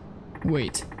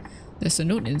 Wait, there's a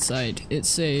note inside. It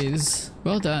says,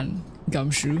 "Well done,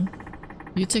 Gumshoe.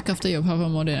 You take after your papa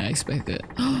more than I expected."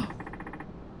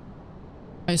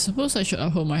 I suppose I should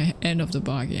uphold my end of the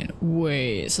bargain.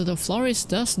 Wait, so the florist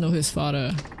does know his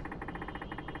father.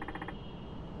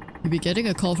 You'll be getting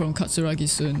a call from Katsuragi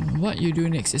soon. What you do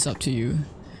next is up to you.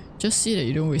 Just see that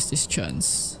you don't waste this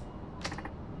chance.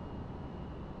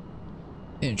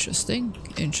 Interesting.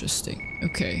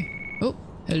 Okay. Oh,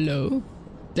 hello.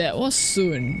 That was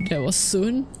soon. That was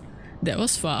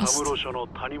fast.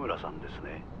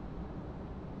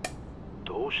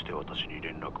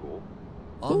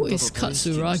 Who is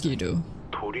Katsuragi though?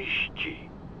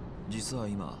 実は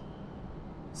今、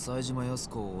冴島康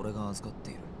子を俺が預かって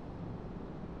いる。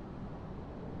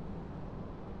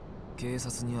警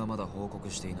察にはまだ報告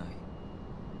していない。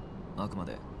あくま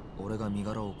で俺が身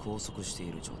柄を拘束して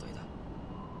いる状態だ。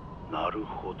なる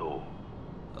ほど。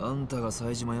あんたが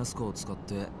冴島康子を使っ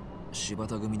て柴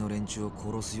田組の連中を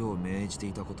殺すよう命じて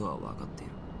いたことは分かってい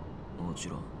る。もち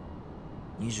ろん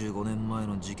25年前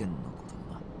の事件のことも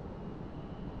な。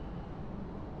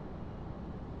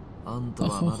あんた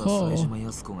はまだ冴島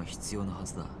康子が必要なは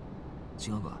ずだ。違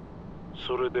うか？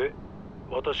それで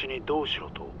私にどうし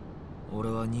ろと？俺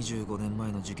は25年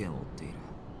前の事件を追っている。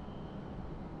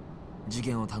事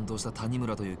件を担当した谷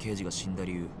村という刑事が死んだ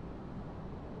理由、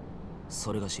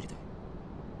それが知りたい。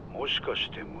もしかし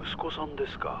て息子さんで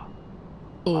すか？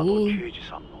あの刑事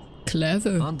さんの。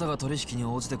Clever。あんたが取引に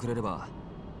応じてくれれば、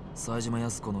冴島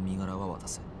康子の身柄は渡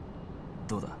せ。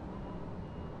どうだ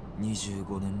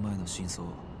？25年前の真相、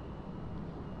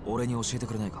俺に教えて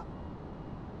くれないか？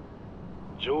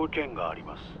条件があり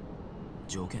ます。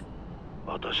条件？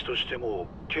私としても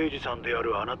刑事さんであ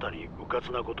るあなたに迂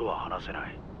闊なことは話せな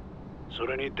い。そ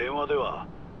れに電話では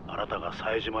あなたが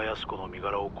冴島康子の身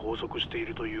柄を拘束してい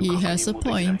るという確認もで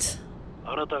きない。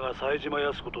あなたが冴島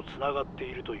康子とつながって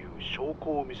いるという証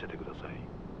拠を見せてください。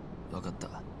分かっ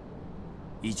た。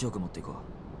1億持っていこう。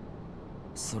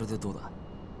それでどうだ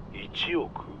？1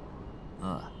億？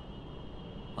あ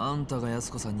あ。あんたが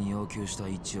康子さんに要求した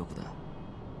1億だ。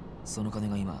その金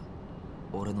が今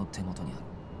俺の手元に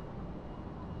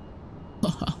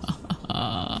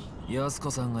ある。安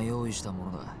子さんが用意したも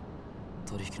のだ。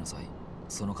取引の際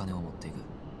その金を持っていく。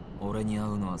俺に会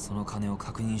うのはその金を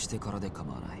確認してからで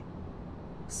構わない。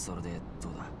それでど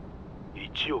うだ。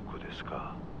1億です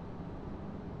か。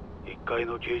1階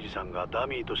の刑事さんがダ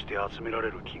ミーとして集められ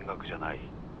る金額じゃない。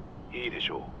いいでし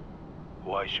ょう。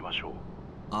お会いしましょう。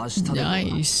明日で。ナ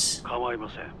イス。構いま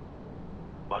せん。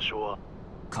場所は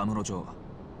カムロ町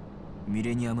ミ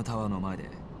レニアムタワーの前で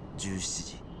17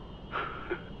時。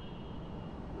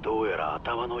どうやら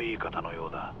頭のいい方のよ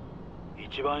うだ。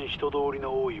一番人通り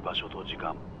の多い場所と時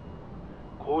間。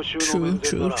公衆の面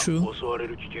前なら襲われ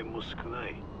る危険も少な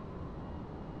い。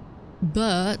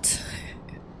But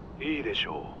いいでし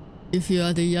ょう。 if you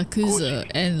are the Yakuza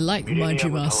and like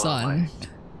Majima-san,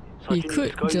 he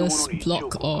could just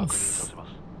block off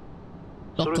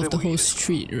the whole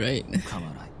street, right? 構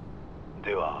わない。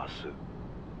では明日。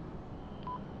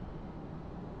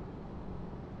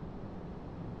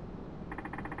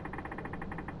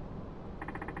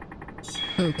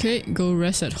 Okay, go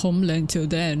rest at Homeland till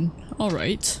then.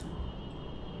 Alright.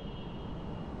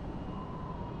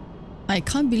 I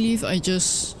can't believe I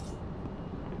just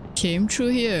came through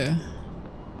here,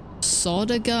 saw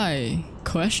the guy,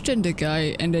 questioned the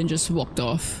guy, and then just walked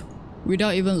off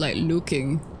without even like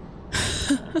looking.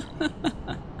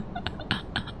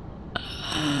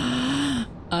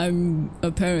 I'm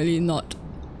apparently not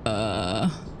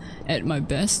at my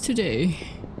best today.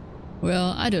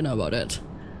 Well, I don't know about it.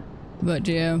 But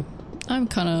yeah, I'm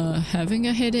kinda having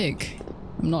a headache.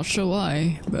 I'm not sure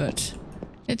why, but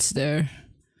it's there.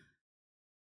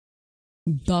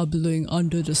 Bubbling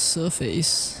under the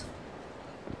surface.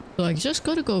 So I just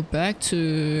gotta go back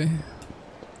to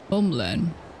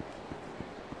Homeland.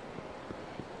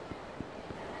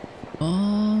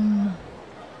 Oh.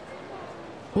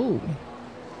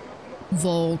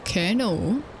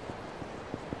 Volcano?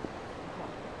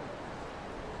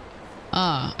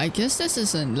 Ah, I guess this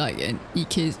isn't like an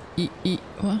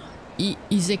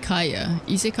izakaya.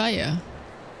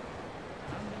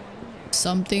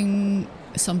 Something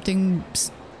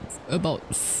about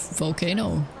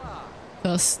volcano.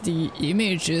 Plus the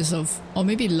images of, or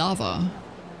maybe lava.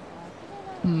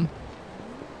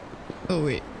 Oh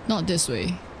wait, not this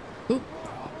way. Oop,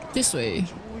 this way.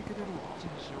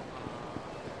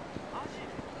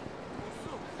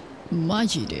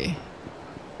 Majide.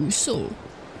 Uso.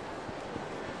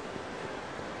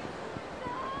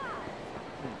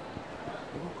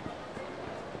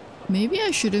 Maybe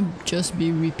I shouldn't just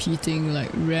be repeating like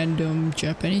random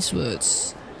Japanese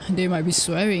words. They might be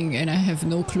swearing and I have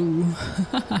no clue.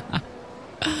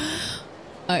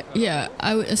 Yeah,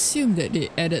 I would assume that they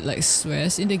added like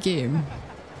swears in the game.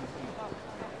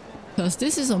 Cause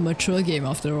this is a mature game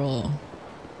after all.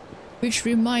 Which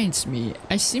reminds me,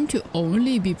 I seem to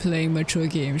only be playing mature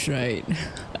games, right?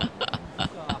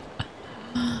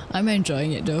 I'm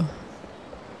enjoying it though.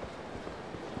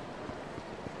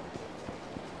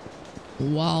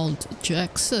 Wild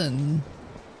Jackson.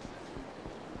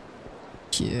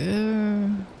 Here.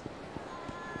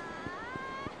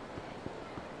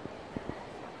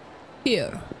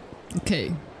 Here.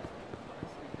 Okay.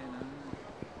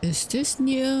 Is this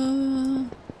near?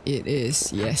 It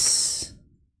is, yes.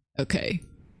 Okay.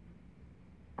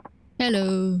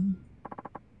 Hello.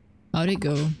 How'd it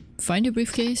go? Find your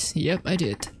briefcase? Yep, I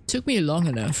did. Took me long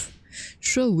enough.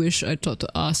 Sure wish I thought to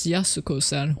ask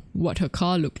Yasuko-san what her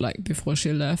car looked like before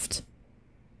she left.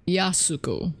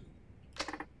 Yasuko.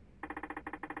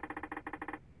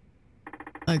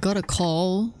 I got a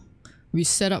call. We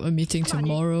set up a meeting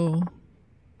tomorrow.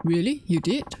 Really? You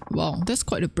did? Wow, that's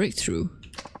quite a breakthrough.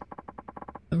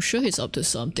 I'm sure he's up to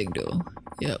something though.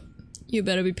 Yep. You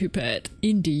better be prepared.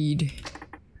 Indeed.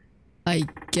 I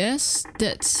guess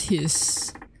that's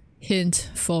his hint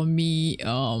for me,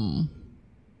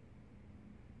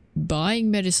 buying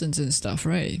medicines and stuff,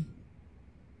 right?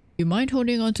 You mind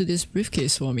holding on to this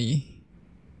briefcase for me?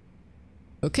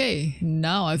 Okay,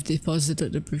 now I've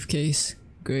deposited the briefcase.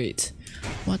 Great.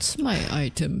 What's my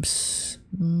items?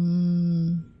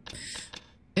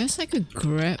 Guess I could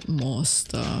grab more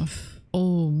stuff.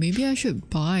 Oh, maybe I should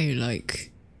buy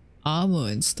like armor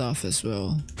and stuff as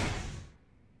well.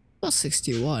 Not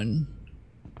 61.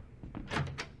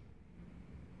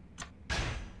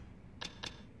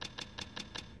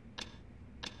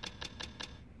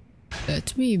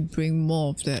 Let me bring more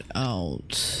of that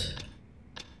out.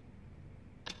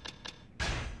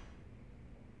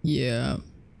 Yeah.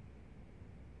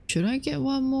 Should I get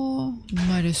one more?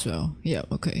 Might as well. Yeah,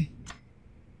 okay.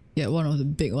 Get one of the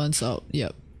big ones out.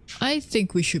 Yep. I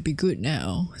think we should be good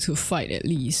now to fight at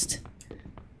least.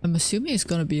 I'm assuming it's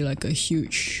gonna be like a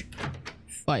huge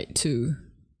fight too.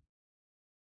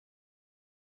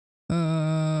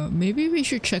 Maybe we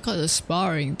should check out the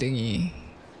sparring thingy.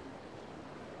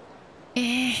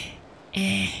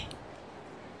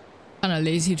 Kinda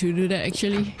lazy to do that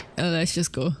actually. Let's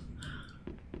just go.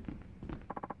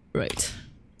 Right.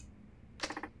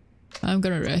 I'm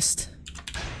gonna rest.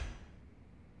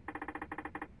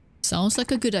 Sounds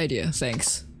like a good idea,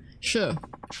 thanks. Sure.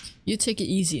 You take it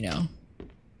easy now.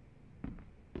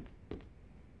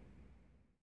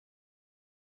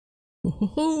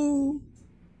 Oh.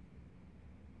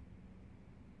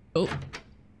 Oh.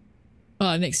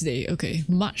 Next day. Okay.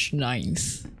 March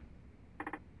 9th.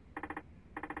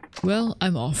 Well,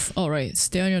 I'm off. Alright,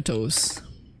 stay on your toes.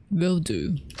 Will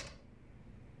do.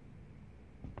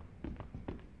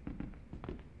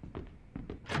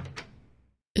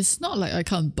 It's not like I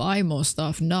can't buy more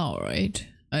stuff now, right?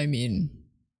 I mean...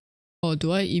 Or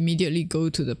do I immediately go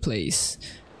to the place?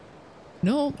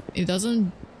 No, it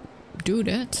doesn't do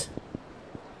that.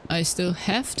 I still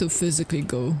have to physically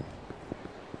go.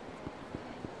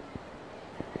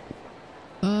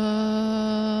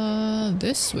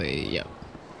 This way, yep.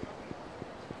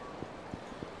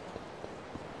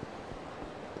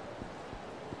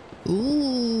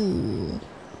 Ooh.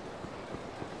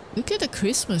 Look at the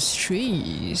Christmas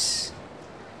trees.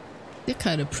 They're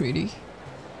kind of pretty.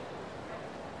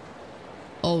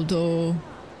 Although,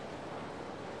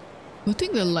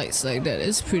 putting the lights like that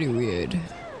is pretty weird.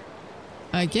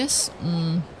 I guess,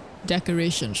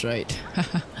 decorations, right?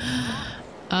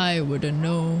 I wouldn't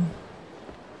know.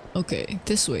 Okay,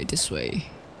 this way, this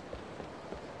way.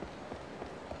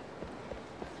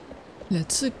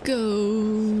 Let's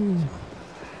go.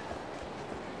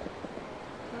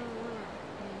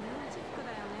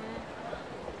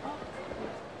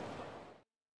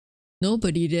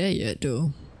 Nobody there yet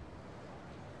though.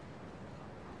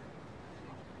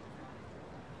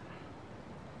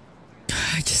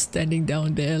 Just standing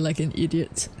down there like an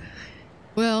idiot.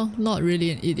 Well, not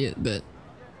really an idiot, but...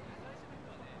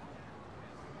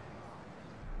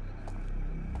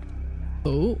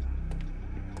 Oh.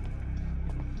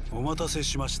 お待たせ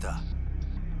しました。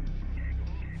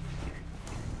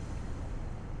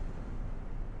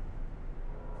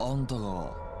あんた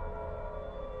が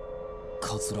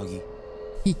桂木?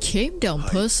 He came down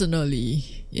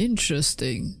personally.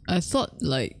 Interesting. I thought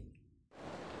like...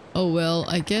 Oh well,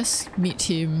 I guess meet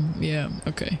him... Yeah,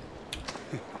 okay.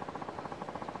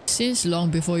 Since long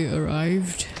before you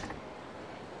arrived.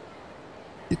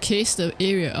 You cased the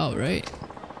area out, right?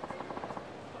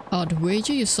 I'd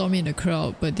wager you saw me in the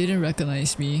crowd but didn't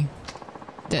recognize me.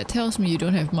 That tells me you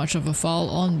don't have much of a foul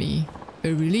on me.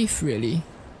 A relief, really.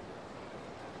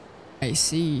 I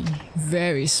see.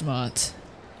 Very smart.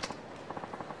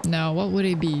 Now, what would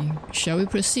it be? Shall we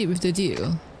proceed with the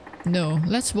deal? No,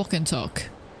 let's walk and talk.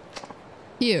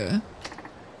 Here.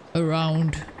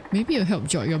 Around. Maybe it'll help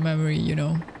jog your memory, you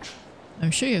know.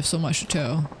 I'm sure you have so much to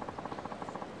tell.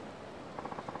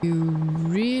 You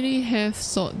really have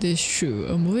thought this through.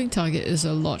 A moving target is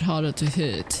a lot harder to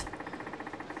hit.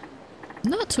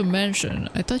 Not to mention,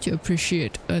 I thought you'd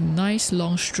appreciate a nice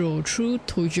long stroll through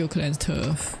Tojo Clan's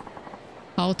turf.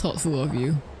 How thoughtful of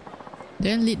you.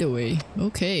 Then lead the way.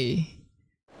 Okay.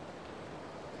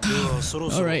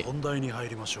 Alright.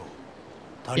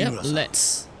 Yep,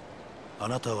 let's. あ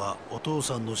なたはお父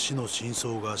さんの死の真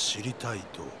相が知りたい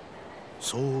と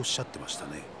そうおっしゃってました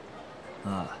ね。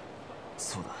ああ、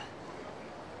そうだ。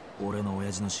俺の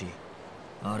親父の死、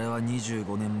あれは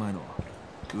25年前の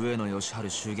上野義治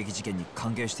襲撃事件に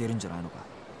関係しているんじゃないのか。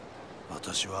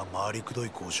私は回りくど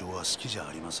い交渉は好きじゃ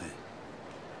ありません。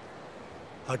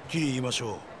はっきり言いまし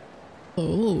ょう。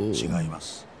Oh. 違いま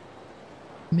す。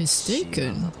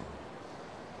Mistaken.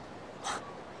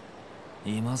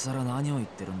 今さら何を言っ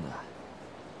てるんだ。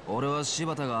俺は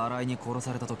柴田が新井に殺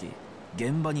された時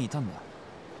現場にいたんだ。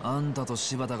あんたと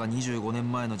柴田が25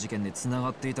年前の事件で繋が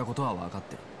っていたことは分かっ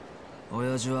てる。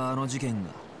親父はあの事件が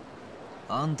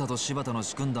あんたと柴田の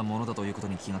仕組んだものだということ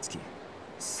に気がつき、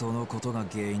そのことが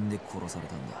原因で殺され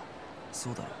たんだ。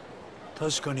そうだろ。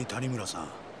確かに谷村さん、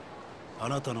あ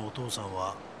なたのお父さん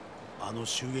はあの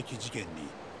襲撃事件に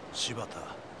柴田、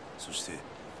そして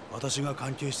私が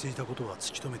関係していたことは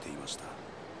突き止めていました。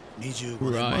25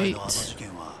年前のあの事件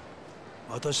は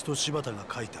私と柴田が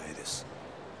描いた絵です。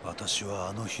私は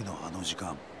あの日のあの時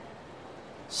間、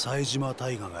冴島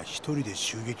大河が一人で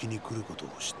襲撃に来ることを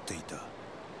知っていた。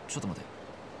ちょっと待て。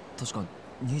確か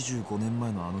25年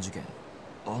前のあの事件、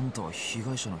あんたは被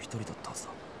害者の一人だったはず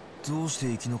だ。どうして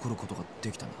生き残ることが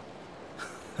できたんだ。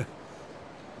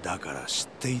だから知っ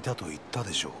ていたと言った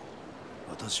でしょう。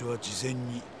私は事前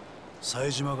に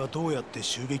冴島がどうやって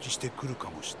襲撃してくるか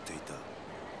も知っていた。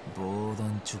防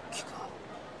弾チョッキか。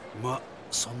まあ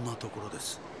そんなところで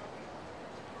す。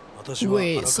私はあら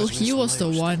Wait, か so じめ he 備えを was して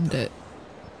the いた。 one that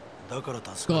だか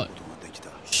ら助かることができた。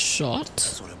 shot?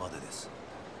 それまでです。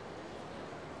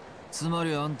つま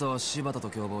りあんたは柴田と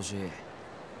共謀し、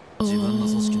自分の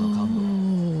組織の幹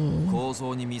部を構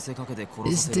想に見せかけて殺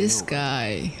Is させるよ this うか。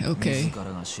 guy? Okay. 自ら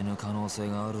が死ぬ可能性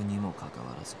があるにもかか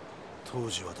わらず。当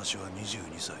時私は22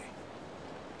歳、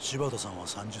柴田さんは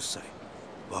30歳。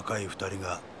若い2人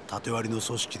が縦割りの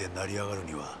組織で成り上がる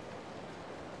には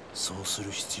そうす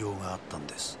る必要があったん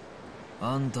です。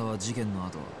あんたは事件の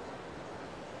後、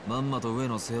まんまと上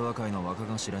野清和会の若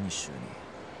頭に就任。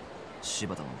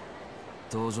柴田も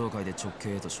登場会で直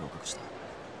系へと昇格した。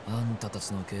あんたた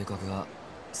ちの計画が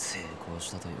成功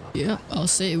したというわけ Yeah, I'll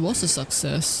say it was a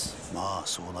success. まあ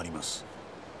そうなります。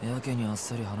やけにあっ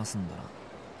さり話すんだ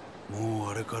な。もう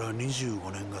あれから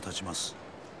25年が経ちます。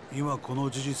今この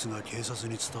事実が警察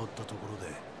に伝わったところ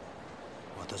で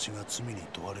私が罪に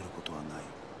問われることはな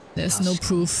い。 There's no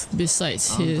proof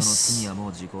besides あんたの his 罪はも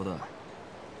う時効だ。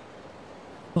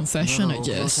 confession, だ I が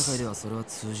奥の社 guess. 会ではそれは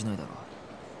通じないだろ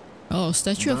う。 Oh,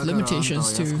 statute of だからあんたは limitations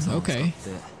安子 too. さんを使っ Okay. て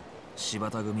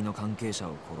柴田組の関係者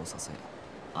を殺させ、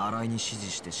新井に指示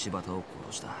して柴田を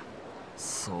殺した。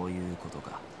そういうこと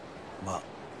か。まあ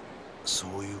そ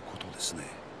ういうことですね。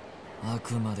あ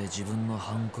くまで自分の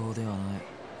犯行ではない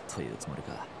というつもり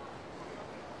か。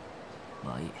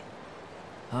まあいい。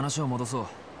話を戻そう。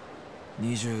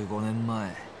25年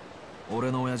前、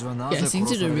俺の親父はなぜ Yeah, 殺 I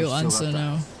さ think れ to る the 必要 real が answer あった。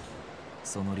 now.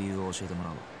 その理由を教えても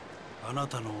らおう。あな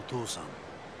たのお父さん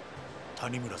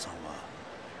谷村さんは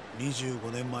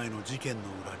25年前の事件の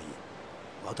裏に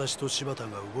私と柴田が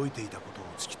動いていたことを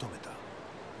突き止めた。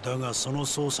だがその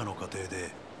捜査の過程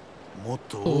でもっ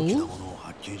と大きなものを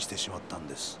発見してしまったん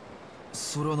です。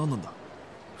それは何なんだ。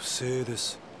不正で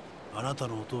す。あなた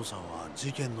のお父さんは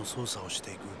事件の捜査をし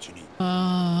ていくうちに警察内部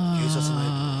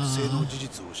の不正の事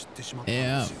実を知ってしまったん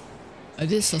ですよ。 I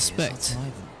did suspect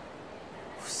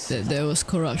that there was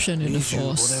corruption in the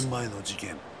 25 force. 年前の事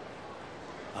件、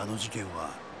あの事件は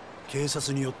警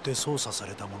察によって捜査さ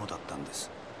れたものだったんです。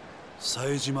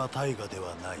冴島大河で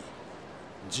はない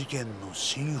事件の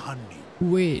真犯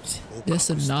人。 Wait, there's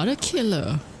another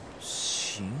killer.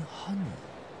 真犯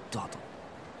人だと。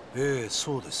ええ、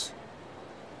そうです。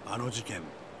あの事件、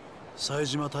冴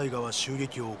島大河は襲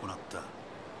撃を行った。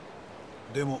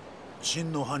でも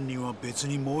真の犯人は別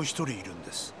にもう一人いるん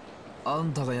です。あ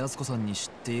んたが安子さんに知っ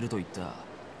ていると言った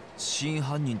真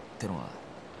犯人ってのは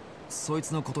そいつ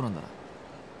のことなんだな。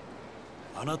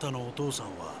あなたのお父さん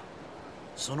は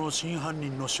その真犯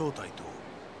人の正体と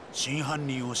真犯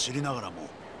人を知りながらも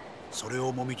それ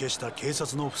をもみ消した警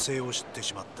察の不正を知って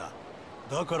しまった。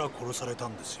だから殺された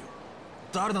んですよ。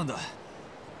誰なんだ。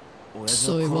親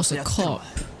父 So it を was 殺 a したやつってのは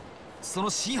cop. その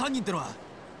真犯人ってのは。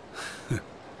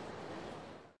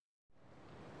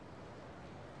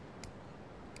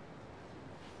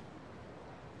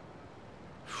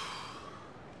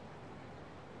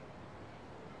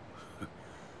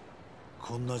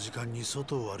こんな時間に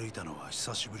外を歩いたのは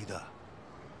久しぶりだ。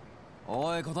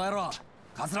おい答えろ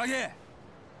桂木。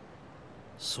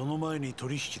その前に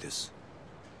取引です。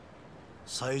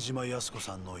冴島康子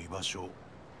さんの居場所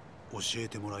教え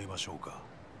てもらいましょうか。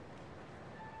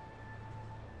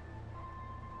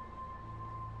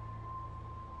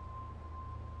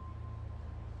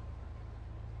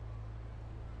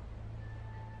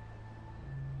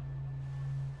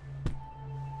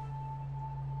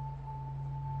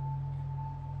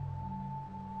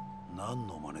何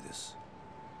の真似です。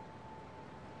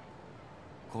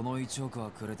この1億は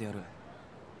くれてやる。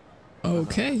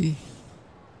 Okay.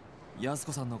 安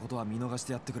子さんのことは見逃し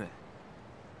てやってくれ。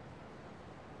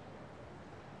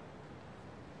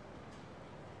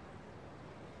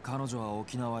彼女は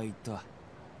沖縄へ行った。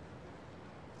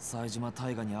冴島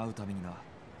大河に会うためにな。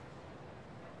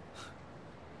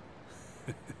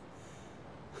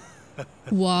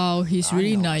Wow, he's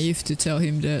really naive to tell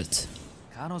him that.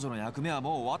 彼女の役目はも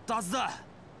う終わったはずだ。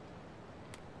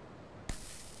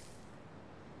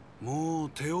もう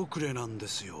手遅れなんで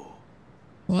すよ。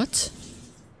 What?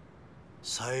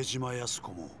 冴島康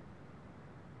子も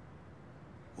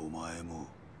お前も。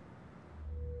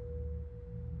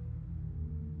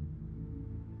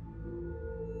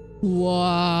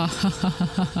Wow.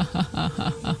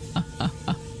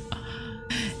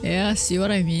 Yeah, see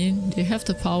what I mean? They have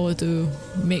the power to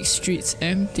make streets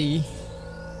empty.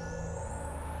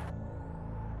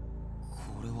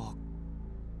 これは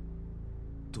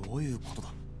どういうことだ。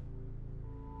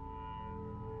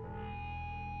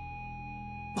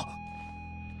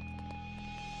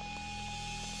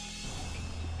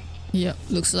Yep,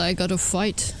 looks like I got a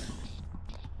fight.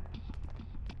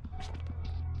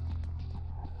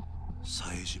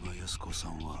 冴島康子さ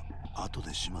んは後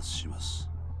で始末します。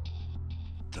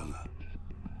だが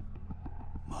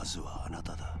まずはあな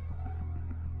ただ。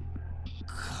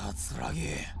桂木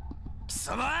貴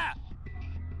様。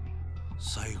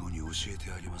最後に教え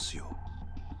てあげますよ。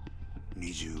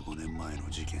25年前の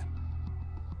事件、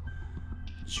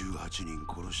18人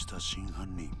殺した真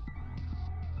犯人、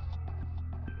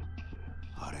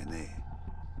あれね。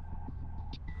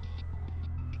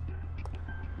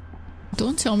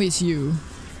 Don't tell me it's you.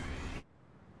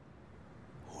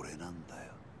 俺なんだよ。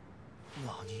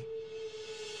何？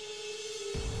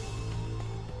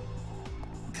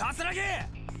桂木、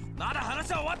まだ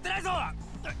話は終わってないぞ。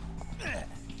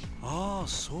ああ、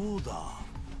そうだ。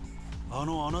あ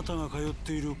なたが通っ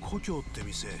ている故郷って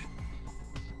店。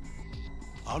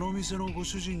あの店のご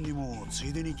主人にもつ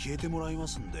いでに消えてもらいま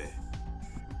すんで。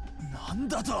なん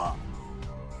だと？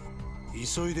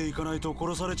急いで行かないと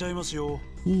殺されちゃいますよ。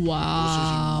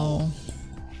 Wow.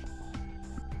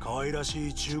 可愛らし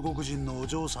い中国人のお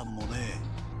嬢さんもね。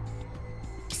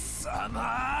貴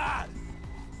様。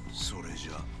それじ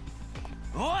ゃ。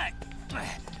おい、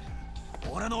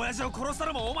俺の親父を殺した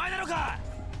のもお前なのか。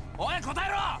おい、答え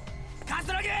ろ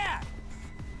桂木。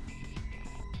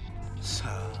さ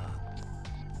あ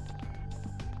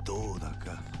どうだ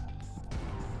か。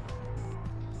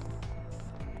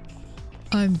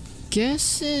 I'm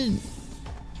guessing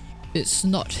it's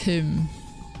not him.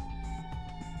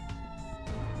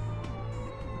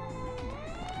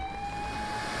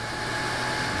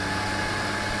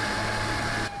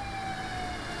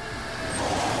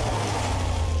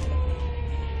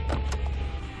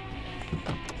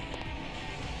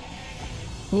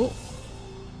 Oh.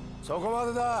 そこま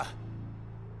でだ。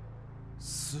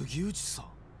杉内さん。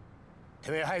て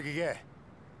めえ早く行け。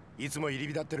いつも入り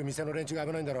浸ってる店の連中が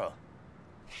危ないんだろ。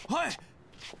はい。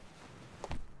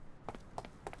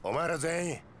お前ら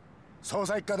全員捜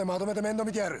査一課でまとめて面倒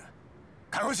見てやる。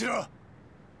覚悟しろ。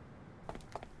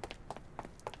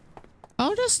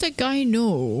 How does that guy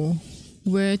know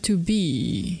where to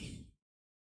be?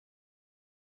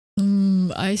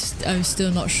 I'm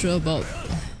still not sure about.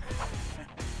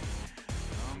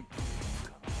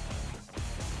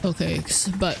 Okay,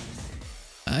 but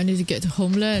I need to get to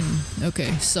Homeland.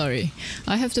 Okay, sorry.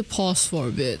 I have to pause for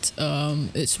a bit.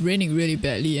 It's raining really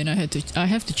badly, and I have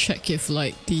to check if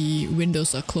like the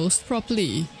windows are closed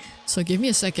properly. So give me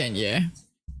a second, yeah.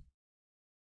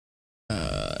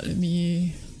 Let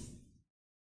me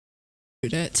do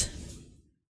that.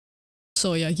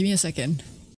 So yeah, give me a second.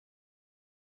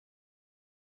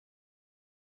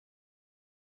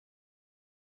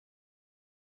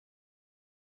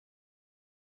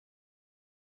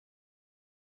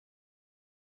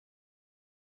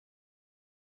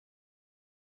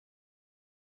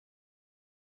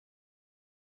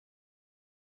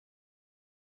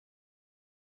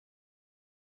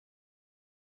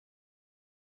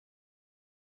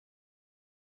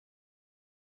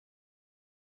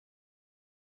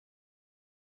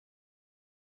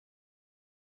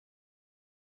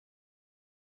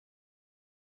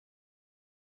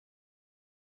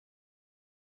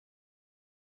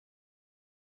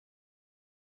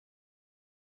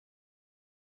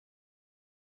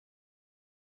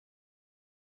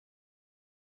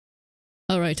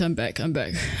 Alright, I'm back.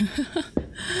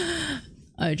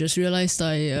 I just realized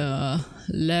I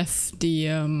left the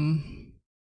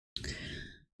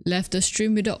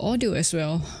stream with the audio as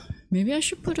well. Maybe I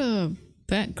should put a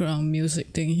background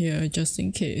music thing here just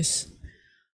in case.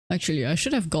 Actually, I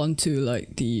should have gone to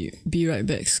like the be right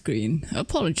back screen.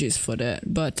 Apologies for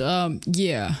that, but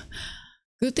yeah.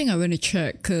 Good thing I went to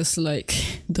check cause like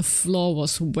the floor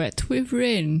was wet with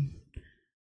rain.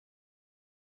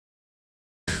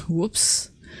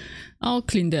 Whoops. I'll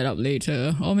clean that up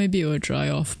later, or maybe it will dry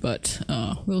off, but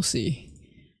we'll see.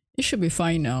 It should be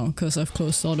fine now because I've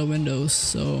closed all the windows,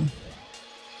 so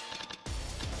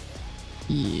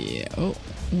yeah. Oh,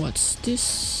 what's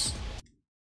this?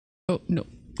 Oh no.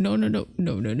 No.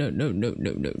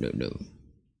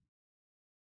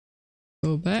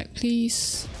 Go back,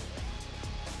 please.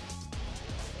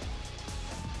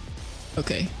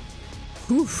 Okay.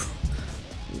 Whew.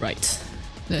 Right.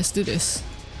 Let's do this.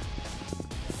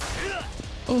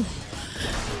 Oh.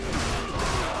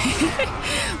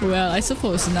 Well, I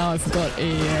suppose now I've got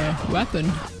a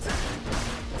weapon.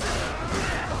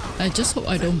 I just hope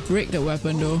I don't break the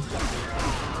weapon though.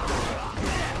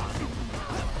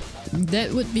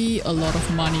 That would be a lot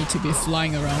of money to be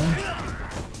flying around.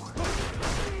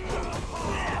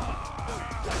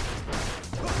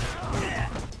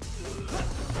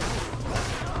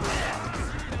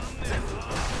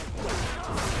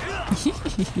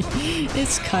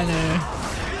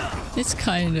 It's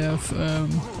kind of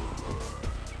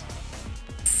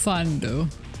fun though.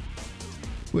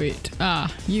 Wait,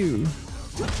 you.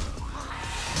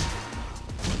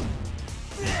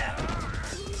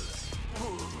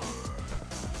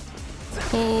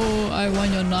 Oh, I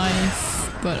want your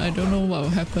knife, but I don't know what will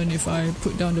happen if I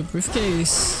put down the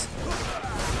briefcase.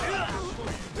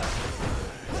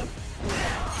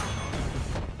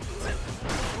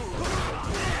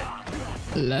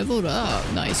 Leveled up,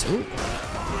 nice. Ooh.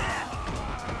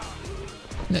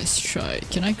 Let's try.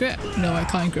 Can I grab? No, I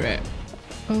can't grab.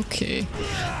 Okay,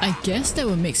 I guess that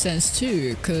would make sense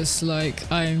too, cause like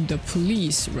I'm the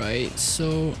police, right?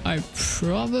 So I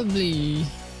probably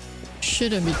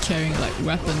shouldn't be carrying like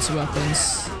weapons.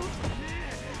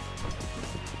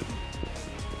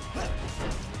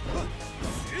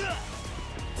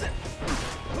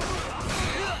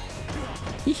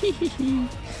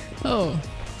 Oh,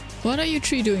 what are you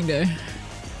three doing there?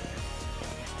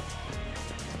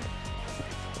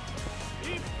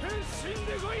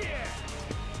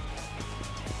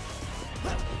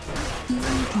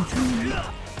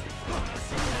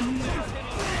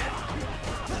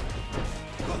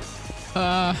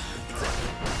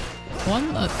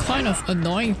 One kind of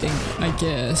annoying thing, I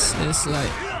guess, is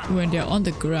like when they're on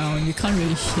the ground, you can't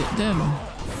really hit them.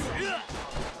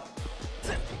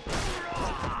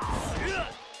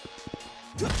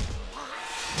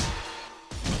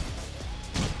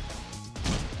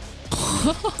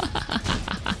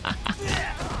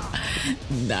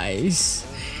 Nice.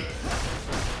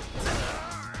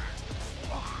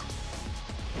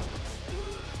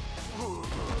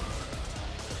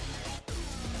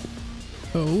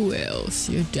 Oh well,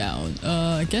 you're down.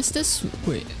 I guess this.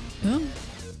 Wait, huh?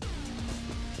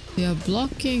 They are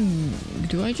blocking.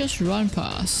 Do I just run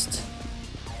past?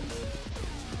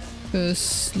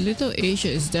 Cause Little Asia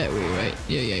is that way, right?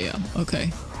 Yeah.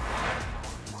 Okay.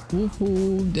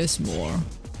 Woohoo! There's more.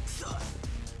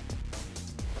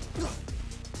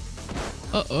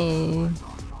 Uh-oh.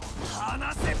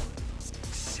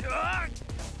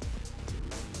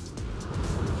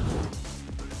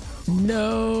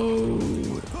 No.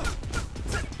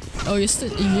 Oh, you're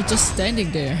just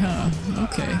standing there, huh?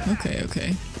 Okay.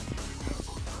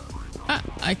 Ah,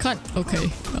 I can't. Okay.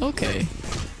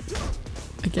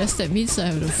 I guess that means I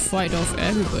have to fight off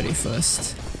everybody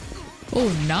first. Oh,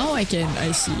 now I can.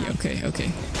 I see. Okay.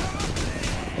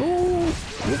 Oh,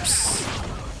 whoops.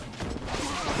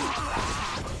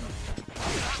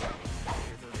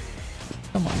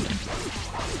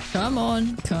 Come on,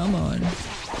 then. Come on.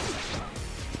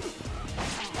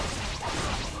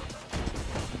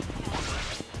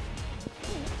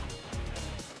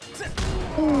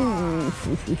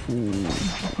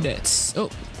 That's. Oh.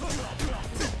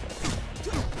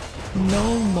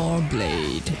 No more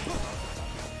blade.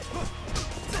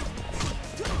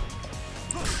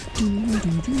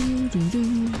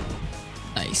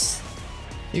 Nice.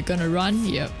 You're gonna run?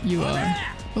 Yep, you are.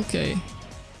 Okay.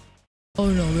 Oh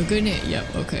no, we're gonna.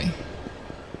 Yep, okay.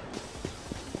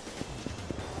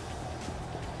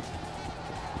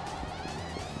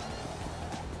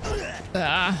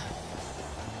 Ah.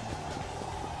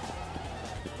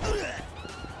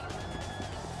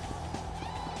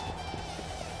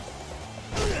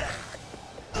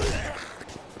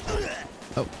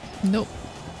 Oh, nope.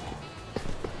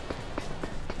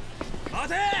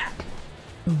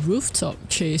 Rooftop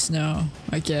chase now,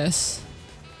 I guess.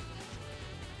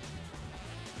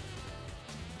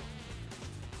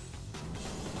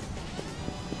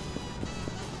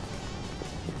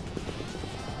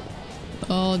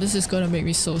 Oh, this is gonna make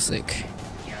me so sick.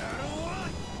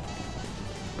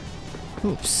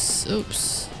 Oops.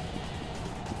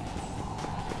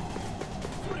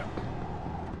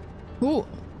 Oh!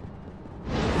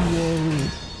 Whoa.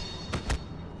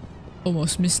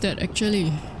 Almost missed that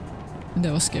actually.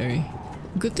 That was scary.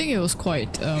 Good thing it was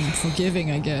quite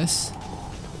forgiving, I guess.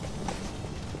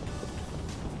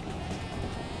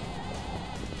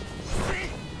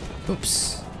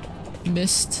 Oops.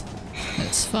 Missed.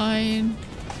 That's fine.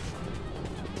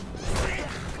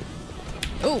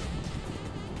 Oh!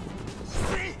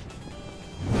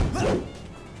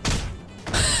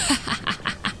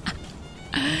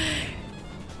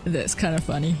 That's kind of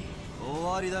funny.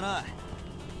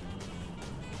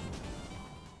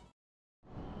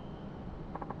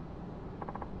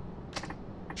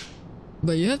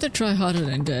 But you have to try harder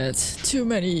than that. Too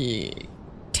many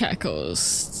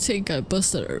tackles. Think I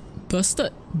busted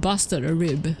a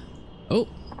rib. Oh,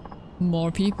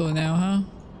 more people now, huh?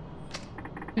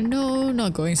 No,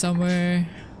 not going somewhere.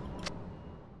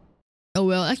 Oh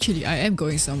well, actually I am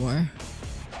going somewhere.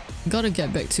 Gotta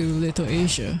get back to Little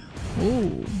Asia.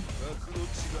 Ooh.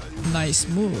 Nice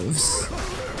moves.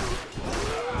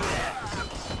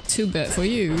 Too bad for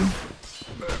you.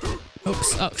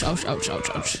 Oops, ouch, ouch, ouch, ouch,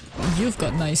 ouch. You've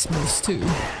got nice moves too.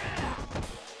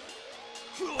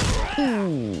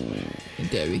 Ooh.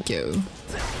 There we go.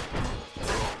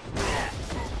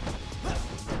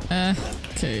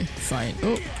 Okay, fine.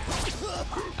 Oh.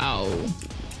 Ow.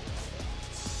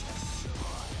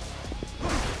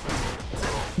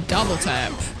 Double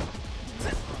tap.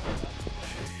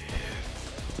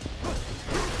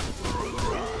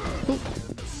 Ooh.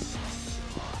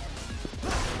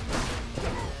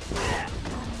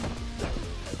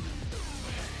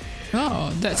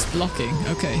 Oh, that's blocking.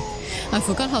 Okay. I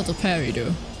forgot how to parry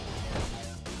though.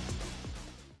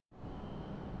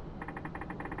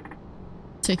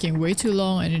 Taking way too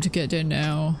long. I need to get there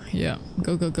now. Yeah,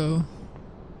 go, go, go.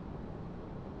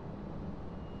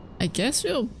 I guess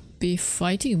we'll be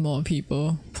fighting more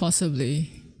people,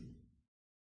 possibly.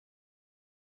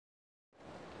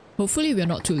 Hopefully we're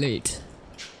not too late.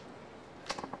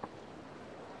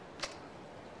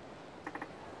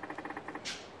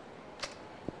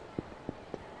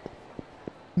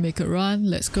 Make a run,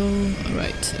 let's go.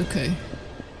 Alright, okay.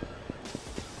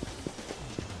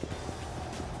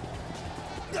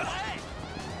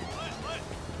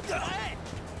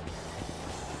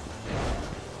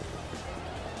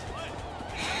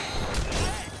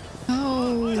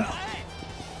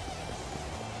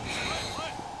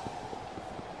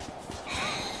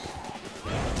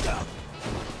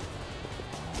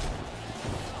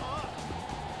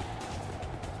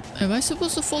 Am I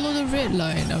supposed to follow the red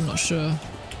line? I'm not sure.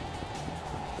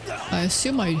 I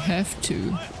assume I have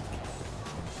to.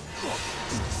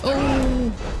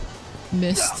 Oh!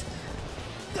 Missed.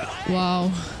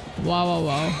 Wow. Wow, wow,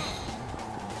 wow.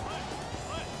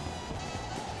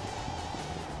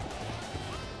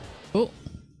 Oh.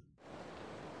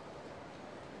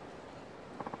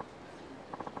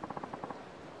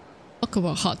 Talk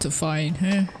about hard to find,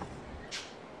 huh?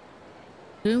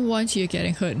 Didn't want you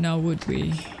getting hurt now, would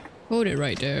we? Hold it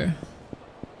right there.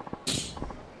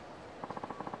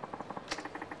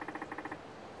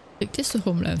 Take this to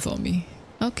Homeland for me.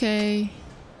 Okay.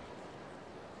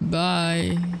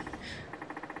 Bye.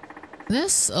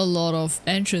 There's a lot of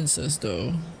entrances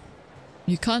though.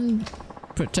 You can't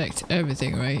protect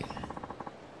everything, right?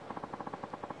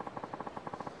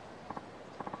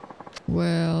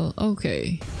 Well,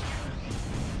 okay.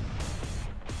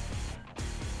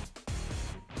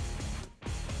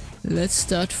 Let's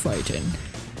start fighting.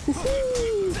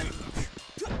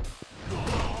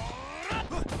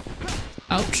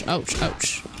 Ouch, ouch,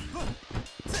 ouch.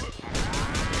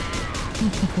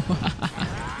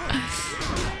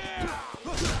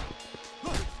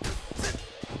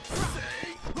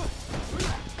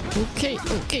 Okay,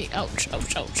 okay, ouch,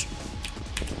 ouch, ouch.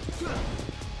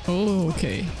 Oh,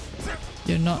 okay.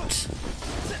 You're not.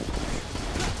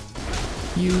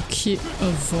 You keep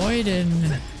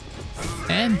avoiding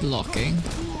and blocking.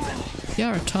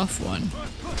 You're a tough one.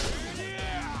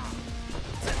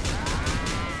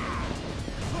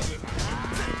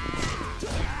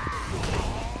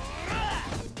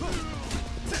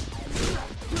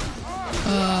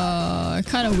 I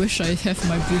kinda wish I have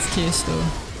my briefcase though.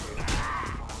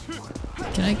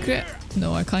 Can I grab?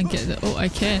 No, I can't get that. Oh, I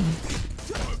can.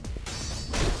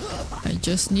 I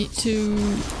just need to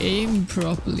aim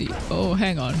properly. Oh,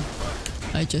 hang on.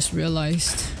 I just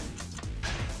realized.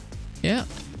 Yeah,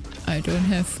 I don't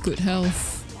have good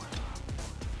health.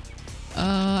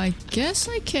 I guess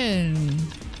I can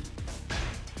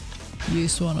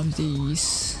use one of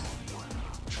these.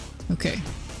 Okay.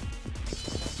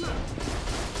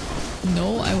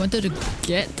 No, I wanted to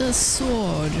get the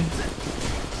sword.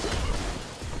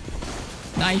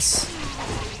 Nice.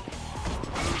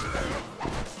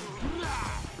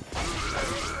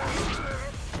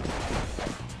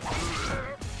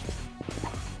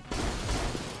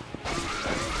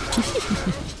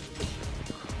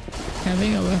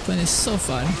 Having a weapon is so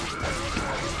fun.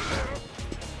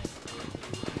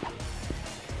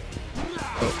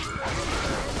 Oh.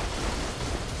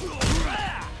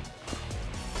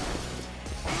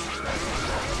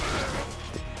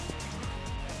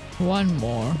 One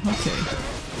more, okay.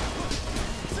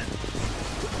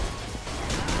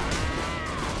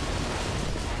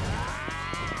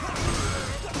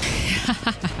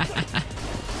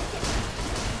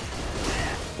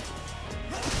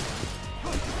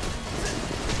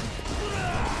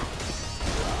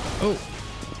 Oh,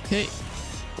 okay.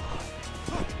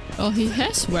 Oh, he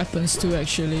has weapons too,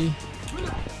 actually.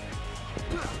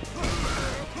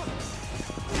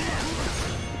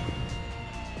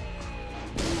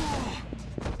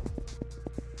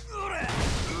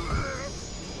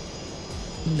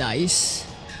 Nice.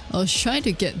 I was trying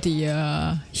to get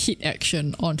the heat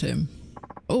action onto him.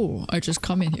 Oh, I just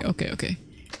come in here. Okay, okay.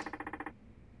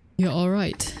 You're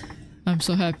alright. I'm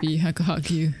so happy I could hug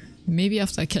you. Maybe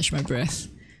after I catch my breath.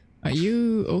 Are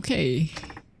you okay?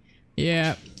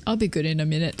 Yeah, I'll be good in a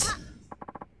minute.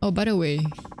 Oh, by the way,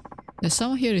 there's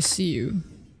someone here to see you.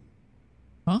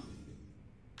 Huh?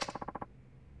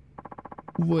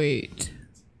 Wait.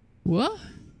 What?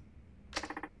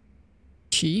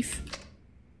 Chief?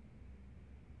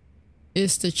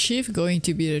 Is the chief going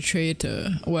to be the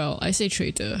traitor? Well, I say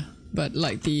traitor, but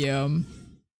like the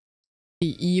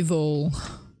evil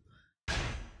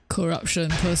corruption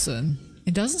person.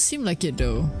 It doesn't seem like it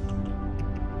though.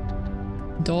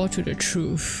 Door to the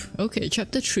truth. Okay,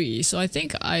 chapter 3. So I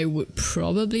think I would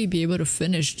probably be able to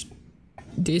finish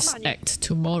this act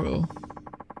tomorrow.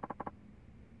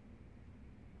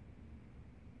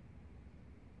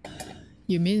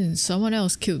 You mean someone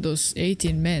else killed those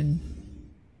 18 men?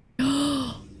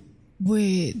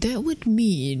 Wait, that would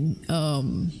mean,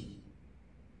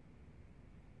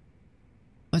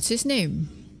 what's his name?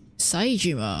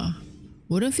 Saejima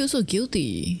wouldn't feel so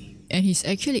guilty, and he's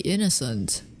actually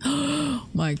innocent.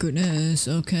 My goodness,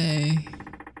 okay.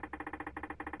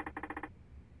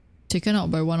 Taken out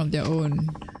by one of their own.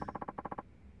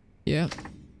 Yep.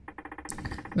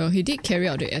 Well, he did carry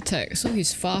out the attack, so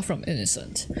he's far from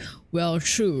innocent. Well,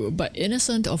 true, but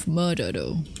innocent of murder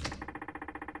though.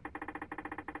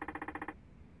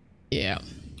 Yeah.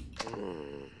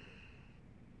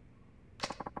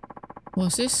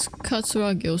 Was this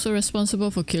Katsuragi also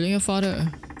responsible for killing your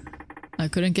father? I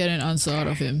couldn't get an answer out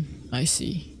of him. I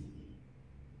see.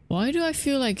 Why do I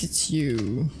feel like it's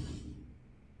you?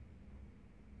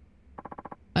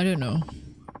 I don't know.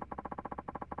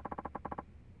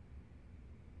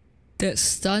 That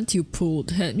stunt you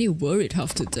pulled had me worried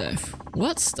half to death.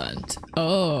 What stunt?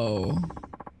 Oh.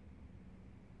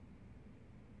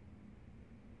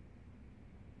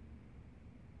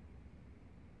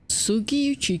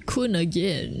 Sugiyuchi-kun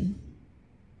again.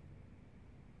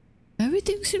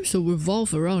 Everything seems to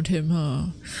revolve around him, huh?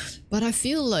 But I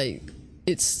feel like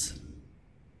it's...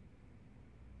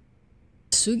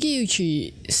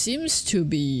 Sugiyuchi seems to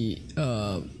be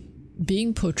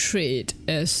being portrayed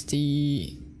as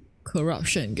the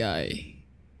corruption guy.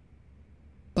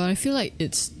 But I feel like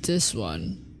it's this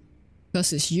one.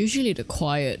 Because it's usually the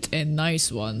quiet and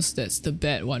nice ones that's the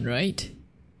bad one, right?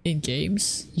 In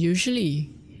games,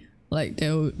 usually. Like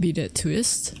there would be that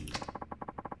twist.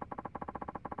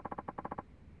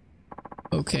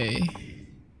 Okay.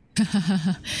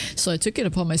 So I took it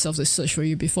upon myself to search for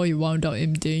you before you wound up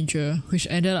in danger, which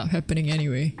ended up happening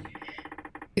anyway.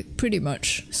 Pretty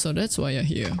much, so that's why you're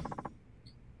here.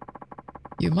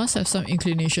 You must have some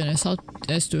inclination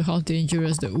as to how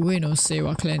dangerous the Ueno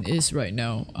Seiwa clan is right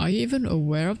now. Are you even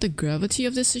aware of the gravity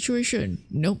of this situation?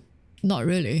 Nope, not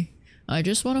really. I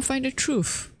just want to find the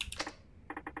truth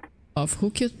of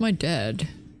who killed my dad.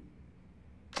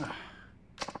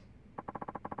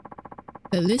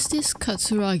 At least this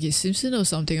Katsuragi seems to know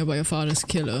something about your father's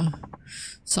killer.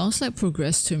 Sounds like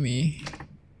progress to me.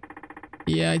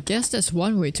 Yeah, I guess that's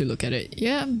one way to look at it.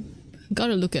 Yeah,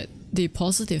 gotta look at the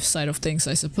positive side of things,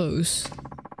 I suppose.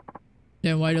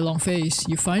 Then why the long face?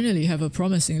 You finally have a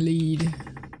promising lead.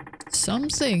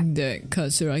 Something that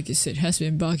Katsuragi said has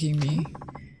been bugging me.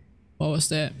 What was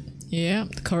that? Yeah,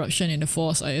 corruption in the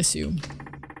force, I assume.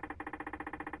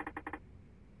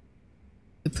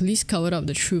 The police covered up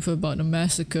the truth about the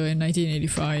massacre in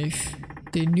 1985.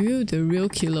 They knew the real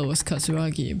killer was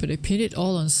Katsuragi, but they pinned it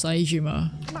all on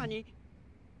Saejima. Nani?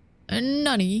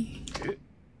 Nani?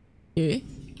 Eh?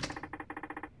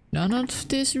 None of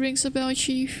this rings a bell,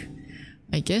 Chief?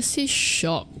 I guess he's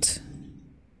shocked.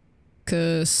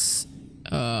 Cause,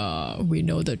 we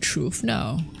know the truth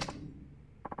now.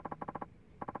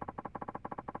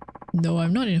 No,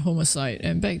 I'm not in homicide,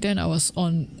 and back then I was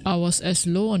as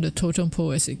low on the totem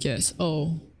pole as it gets.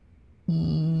 Oh.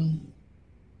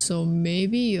 So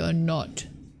maybe you're not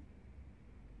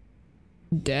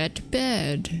that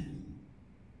bad.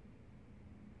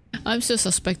 I'm still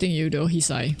suspecting you though,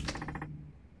 Hisai.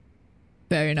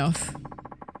 Fair enough.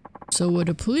 So were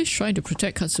the police trying to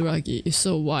protect Katsuragi? If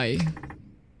so, why?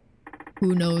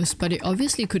 Who knows, but they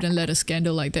obviously couldn't let a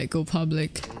scandal like that go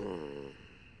public.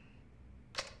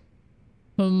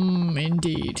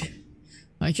 Indeed.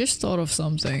 I just thought of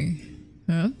something.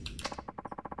 Huh?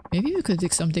 Maybe we could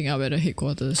dig something up at the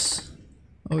headquarters.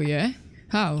 Oh yeah?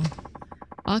 How?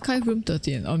 Archive room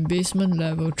 13 on basement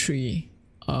level 3.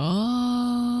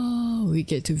 Ah, we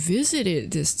get to visit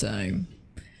it this time.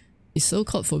 The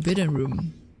so-called forbidden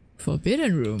room.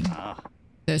 Forbidden room?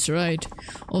 That's right,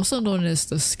 also known as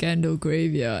the Scandal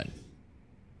Graveyard.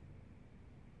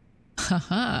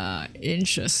 Haha,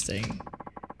 interesting.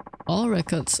 All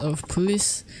records of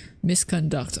police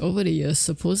misconduct over the years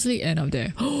supposedly end up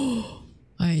there. Oh,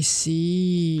 I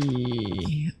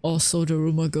see. Also the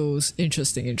rumor goes.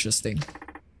 Interesting, interesting.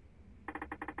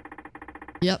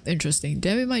 Yep, interesting.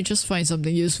 Then we might just find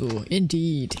something useful.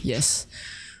 Indeed, yes.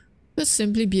 Could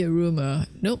simply be a rumor.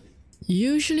 Nope.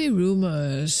 Usually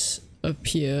rumors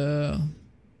appear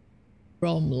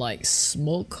from like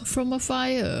smoke from a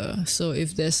fire. So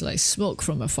if there's like smoke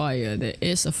from a fire, there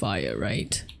is a fire,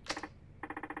 right?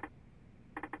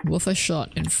 Worth a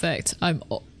shot. In fact, I'm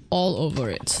all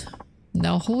over it.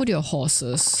 Now hold your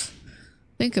horses.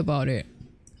 Think about it.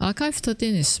 Archive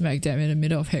 13 is smack dab in the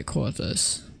middle of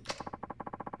headquarters.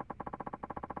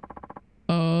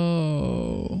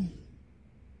 Oh,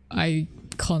 I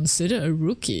considered a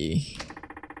rookie.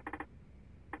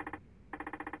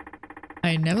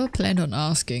 I never planned on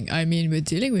asking. I mean, we're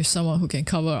dealing with someone who can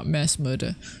cover up mass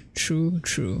murder. True,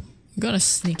 true. You gotta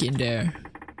sneak in there.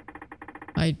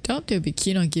 I doubt they'll be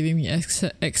keen on giving me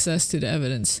access to the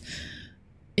evidence.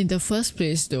 In the first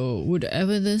place though, would the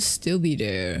evidence still be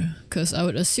there? Cause I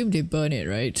would assume they burn it,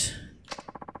 right?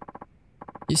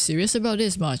 You serious about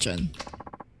this, Marchan?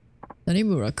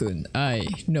 Tanimura-kun,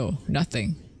 no,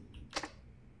 nothing.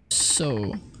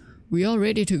 So, we all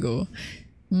ready to go?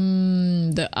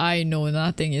 The I know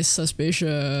nothing is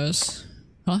suspicious.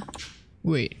 Huh?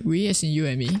 Wait, we as in you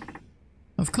and me?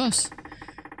 Of course.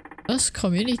 Us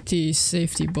community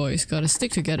safety boys gotta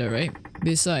stick together, right?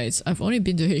 Besides, I've only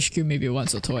been to HQ maybe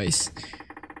once or twice.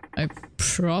 I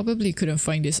probably couldn't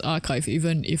find this archive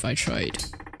even if I tried.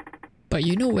 But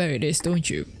you know where it is, don't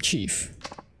you, Chief?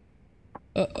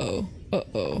 Uh-oh,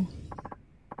 uh-oh.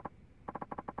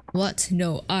 What?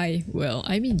 No, well,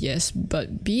 I mean yes,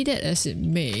 but be that as it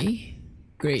may...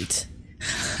 Great.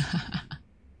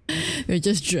 We're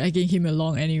just dragging him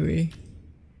along anyway.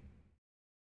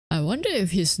 I wonder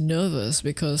if he's nervous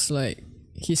because, like,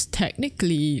 he's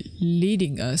technically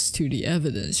leading us to the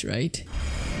evidence, right?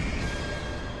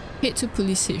 Head to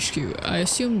police HQ, I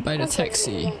assume by the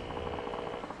taxi.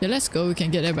 Yeah, let's go, we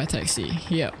can get there by taxi.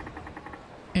 Yep.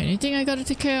 Anything I gotta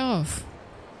take care of?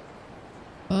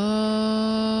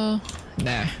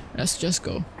 Nah, let's just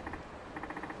go.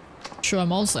 Sure,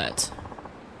 I'm all set.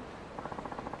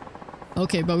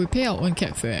 Okay, but we pay our own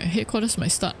cab fare. Headquarters might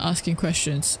start asking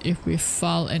questions if we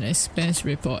file an expense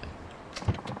report.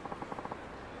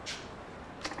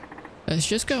 Let's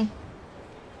just go.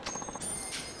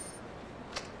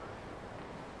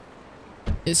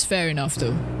 It's fair enough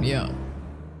though, yeah.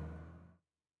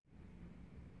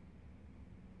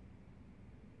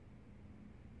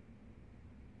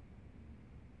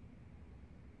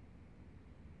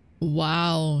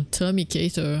 Wow,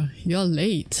 Terminator, you're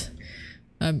late.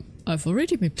 I've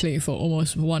already been playing for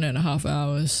almost 1.5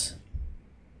 hours.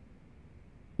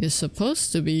 You're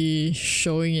supposed to be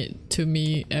showing it to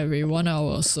me every 1 hour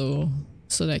or so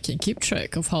that I can keep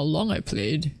track of how long I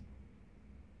played.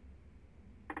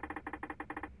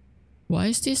 Why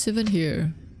is this even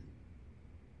here?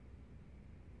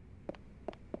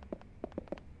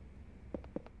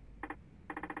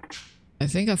 I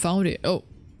think I found it. Oh,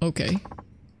 okay.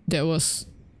 That was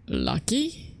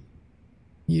lucky?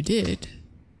 You did.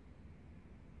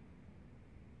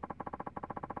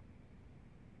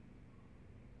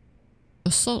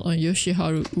 Assault on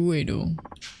Yoshiharu Uedo.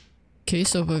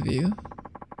 Case overview.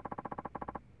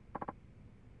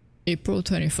 April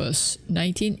 21st,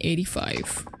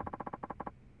 1985.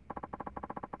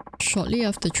 Shortly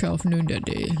after 12 noon that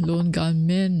day, lone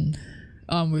gunmen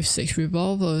armed with 6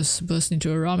 revolvers burst into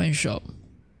a ramen shop.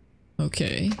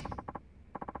 Okay.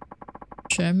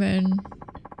 Chairman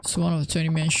is one of the 20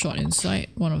 men shot inside,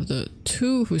 one of the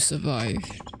 2 who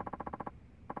survived.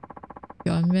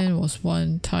 Gunman was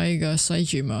one Taiga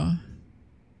Saijima.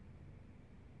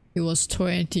 He was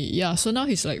 20. Yeah, so now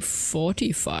he's like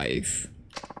 45.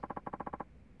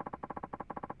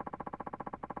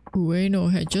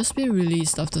 Ueno had just been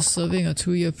released after serving a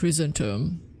 2-year prison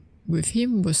term. With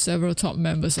him were several top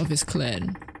members of his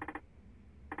clan.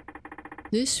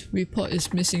 This report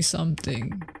is missing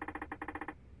something.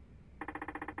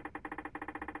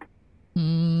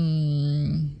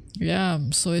 Yeah,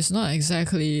 so it's not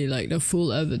exactly like the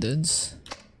full evidence.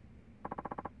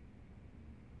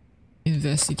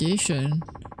 Investigation.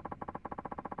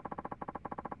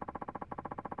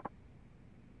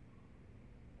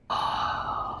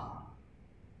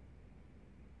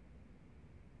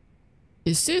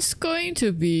 Is this going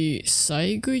to be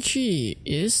Saiguchi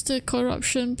is the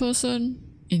corruption person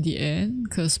in the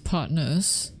end? Cause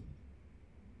partners.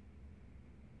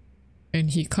 and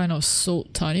he kind of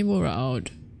sold Tanimura out.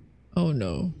 Oh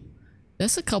no.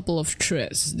 There's a couple of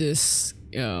threads this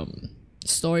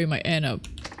story might end up.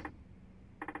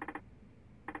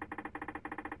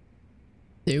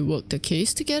 They worked the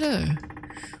case together?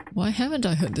 Why haven't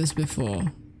I heard this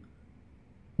before?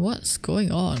 What's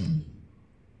going on?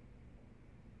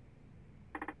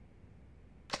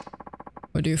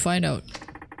 What do you find out?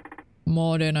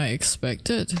 More than I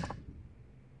expected.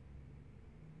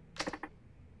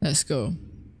 Let's go.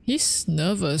 He's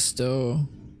nervous though.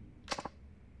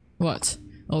 What?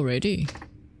 Already?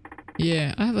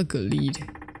 Yeah, I have a good lead.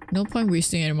 No point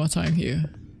wasting any more time here.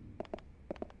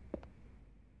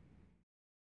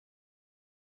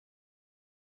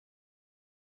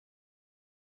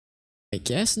 I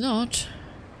guess not.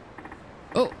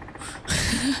 Oh!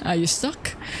 Are you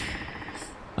stuck?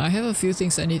 I have a few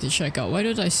things I need to check out. Why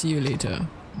don't I see you later?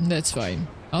 That's fine.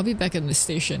 I'll be back at the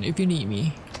station if you need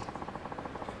me.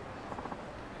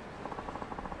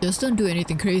 Just don't do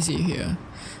anything crazy here.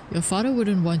 Your father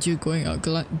wouldn't want you going out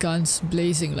guns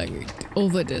blazing like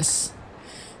over this.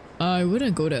 I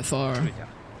wouldn't go that far.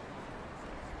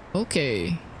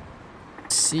 Okay.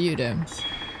 See you then.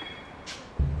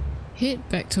 Head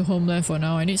back to homeland for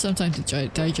now. I need some time to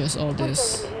digest all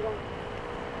this.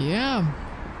 Yeah,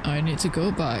 I need to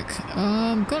go back.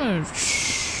 I'm gonna...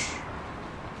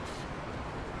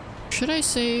 Should I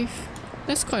save?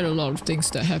 That's quite a lot of things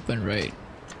that happen, right?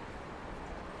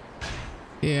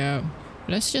 Yeah,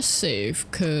 let's just save,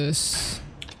 cause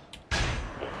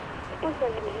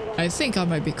I think I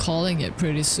might be calling it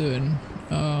pretty soon.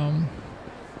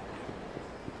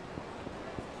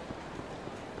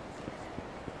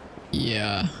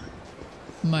 Yeah,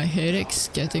 my headache's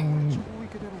getting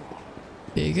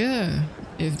bigger,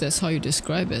 if that's how you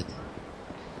describe it.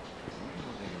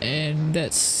 And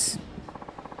that's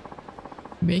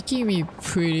making me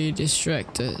pretty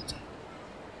distracted.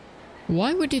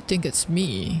 Why would you think it's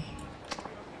me?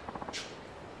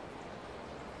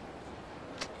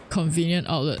 Convenient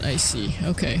outlet, I see.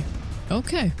 Okay.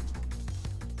 Okay.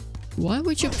 Why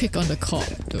would you pick on the cop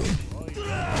though?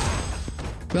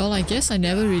 Well, I guess I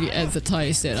never really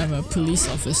advertised that I'm a police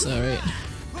officer, right?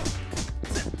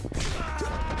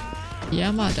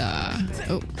 Yamada.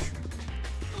 Oh.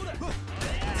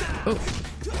 Oh.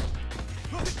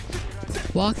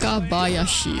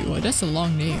 Wakabayashi. Well, that's a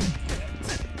long name.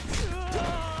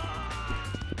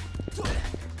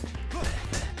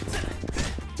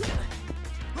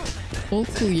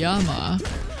 Okuyama.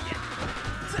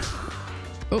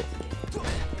 Oh.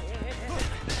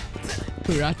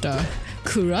 Burrata.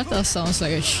 Burrata sounds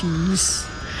like a cheese.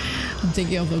 I'm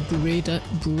thinking of a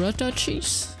burrata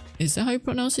cheese? Is that how you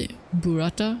pronounce it?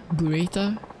 Burrata?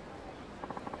 Burrata?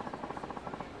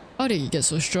 How did you get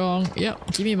so strong?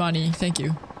 Yep, give me money, thank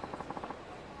you.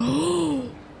 Oh,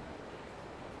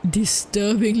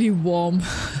 disturbingly warm.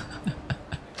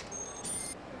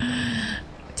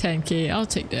 10k, I'll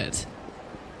take that.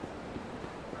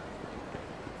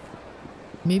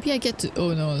 Maybe I get to...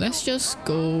 oh no, let's just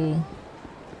go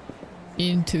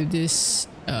into this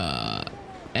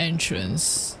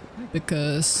entrance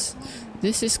because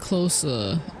this is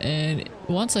closer, and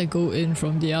once I go in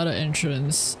from the other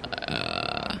entrance,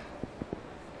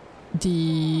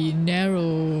 the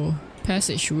narrow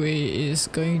passageway is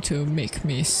going to make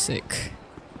me sick.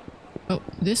 Oh,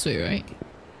 this way, right?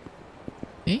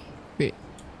 Eh? Wait.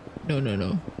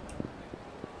 No.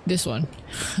 This one.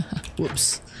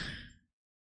 Whoops.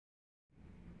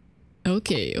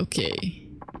 Okay.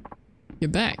 You're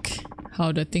back.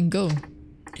 How'd that thing go?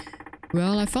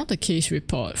 Well, I found the case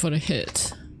report for the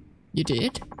hit. You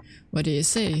did? What did it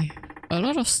say? A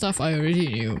lot of stuff I already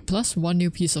knew, plus one new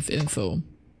piece of info.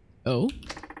 Oh?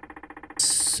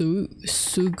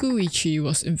 Suguichi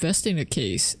was investing the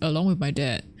case, along with my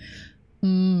dad.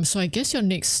 So I guess your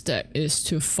next step is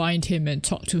to find him and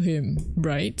talk to him,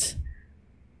 right?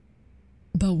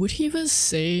 But would he even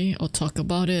say or talk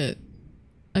about it?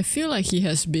 I feel like he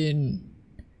has been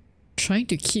trying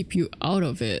to keep you out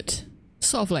of it.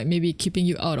 Sort of like maybe keeping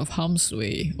you out of harm's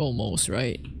way, almost,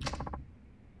 right?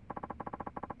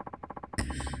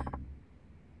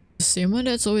 The same one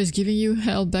that's always giving you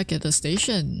hell back at the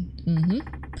station.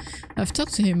 I've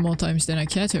talked to him more times than I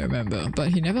care to remember, but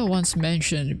he never once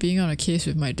mentioned being on a case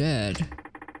with my dad.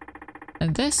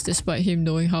 And that's despite him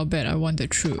knowing how bad I want the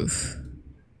truth.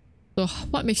 So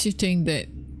what makes you think that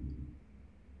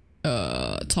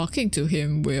talking to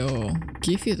him will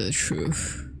give you the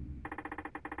truth?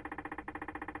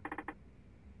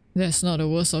 That's not the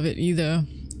worst of it either.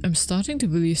 I'm starting to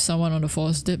believe someone on the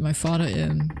force did my father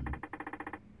in.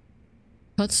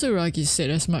 Hatsuragi said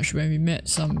as much when we met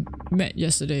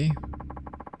yesterday.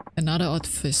 Another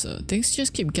officer. Things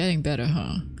just keep getting better,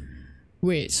 huh?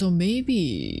 Wait, so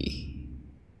maybe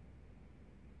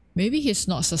he's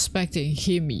not suspecting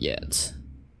him yet.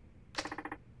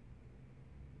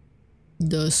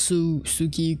 The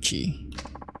Sugiyuki.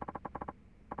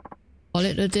 Call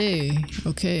it a day.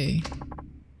 Okay.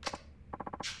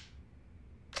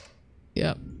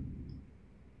 Yep.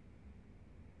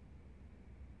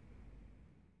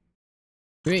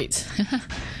 Great.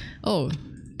 Oh,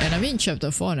 and I'm in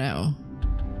chapter 4 now.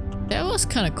 That was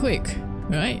kinda quick,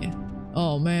 right?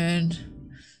 Oh man.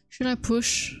 Should I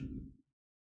push?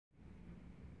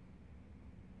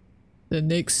 The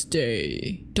next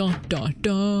day. Dun dun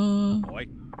dun.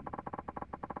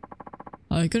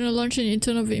 Are you gonna launch an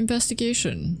internal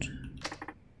investigation?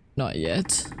 Not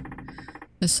yet.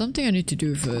 There's something I need to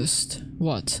do first.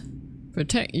 What?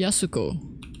 Protect Yasuko.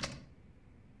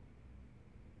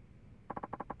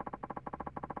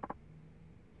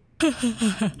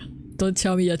 Don't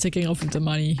tell me you're taking off with the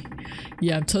money.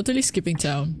 Yeah, I'm totally skipping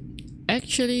town.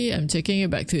 Actually, I'm taking it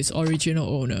back to its original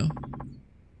owner.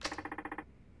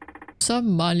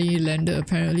 Some money lender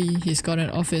apparently. He's got an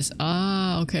office.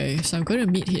 Ah, okay. So I'm gonna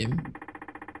meet him.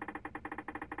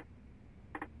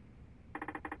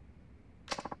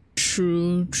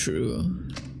 True, true.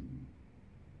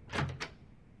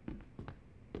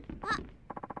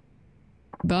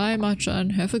 Bye,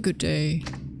 Machan. Have a good day.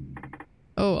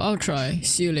 Oh, I'll try.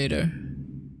 See you later.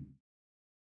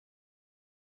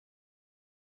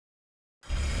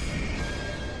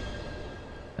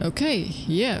 Okay,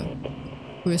 yeah.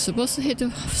 We're supposed to hit the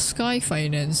Sky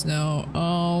Finance now.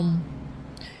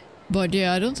 But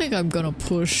yeah, I don't think I'm gonna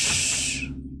push.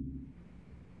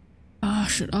 Ah,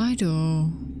 should I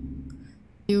though?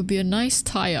 It would be a nice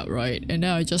tie-up, right? And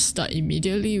then I just start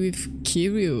immediately with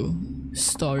Kiryu's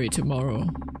story tomorrow.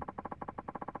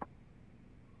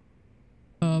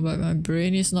 But my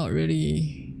brain is not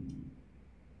really...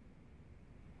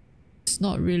 It's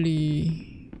not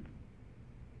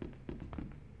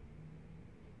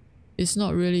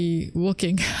really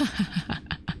working,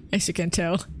 as you can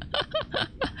tell.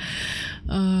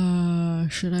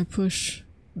 Should I push?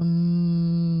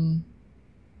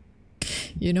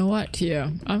 You know what?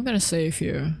 Yeah, I'm gonna save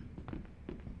here.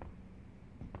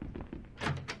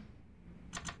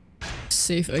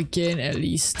 Save again at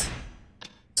least.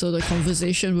 So the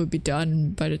conversation will be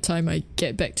done by the time I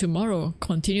get back tomorrow.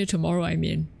 Continue tomorrow, I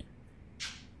mean.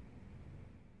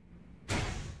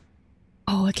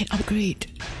 Oh, I can upgrade.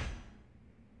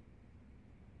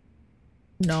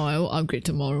 No, I will upgrade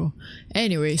tomorrow.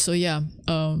 Anyway, so yeah,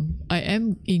 I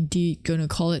am indeed gonna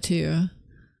call it here.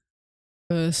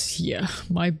 Because, yeah,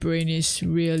 my brain is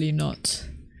really not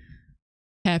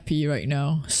happy right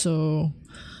now. So,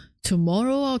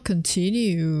 tomorrow I'll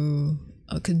continue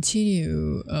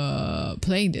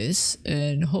playing this,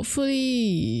 and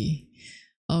hopefully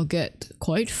I'll get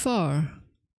quite far.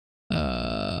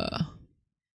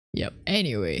 Yep,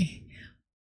 anyway.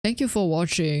 Thank you for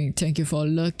watching, thank you for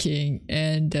looking,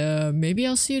 and maybe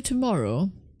I'll see you tomorrow.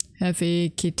 Have a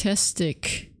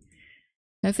kitastic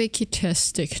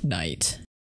night.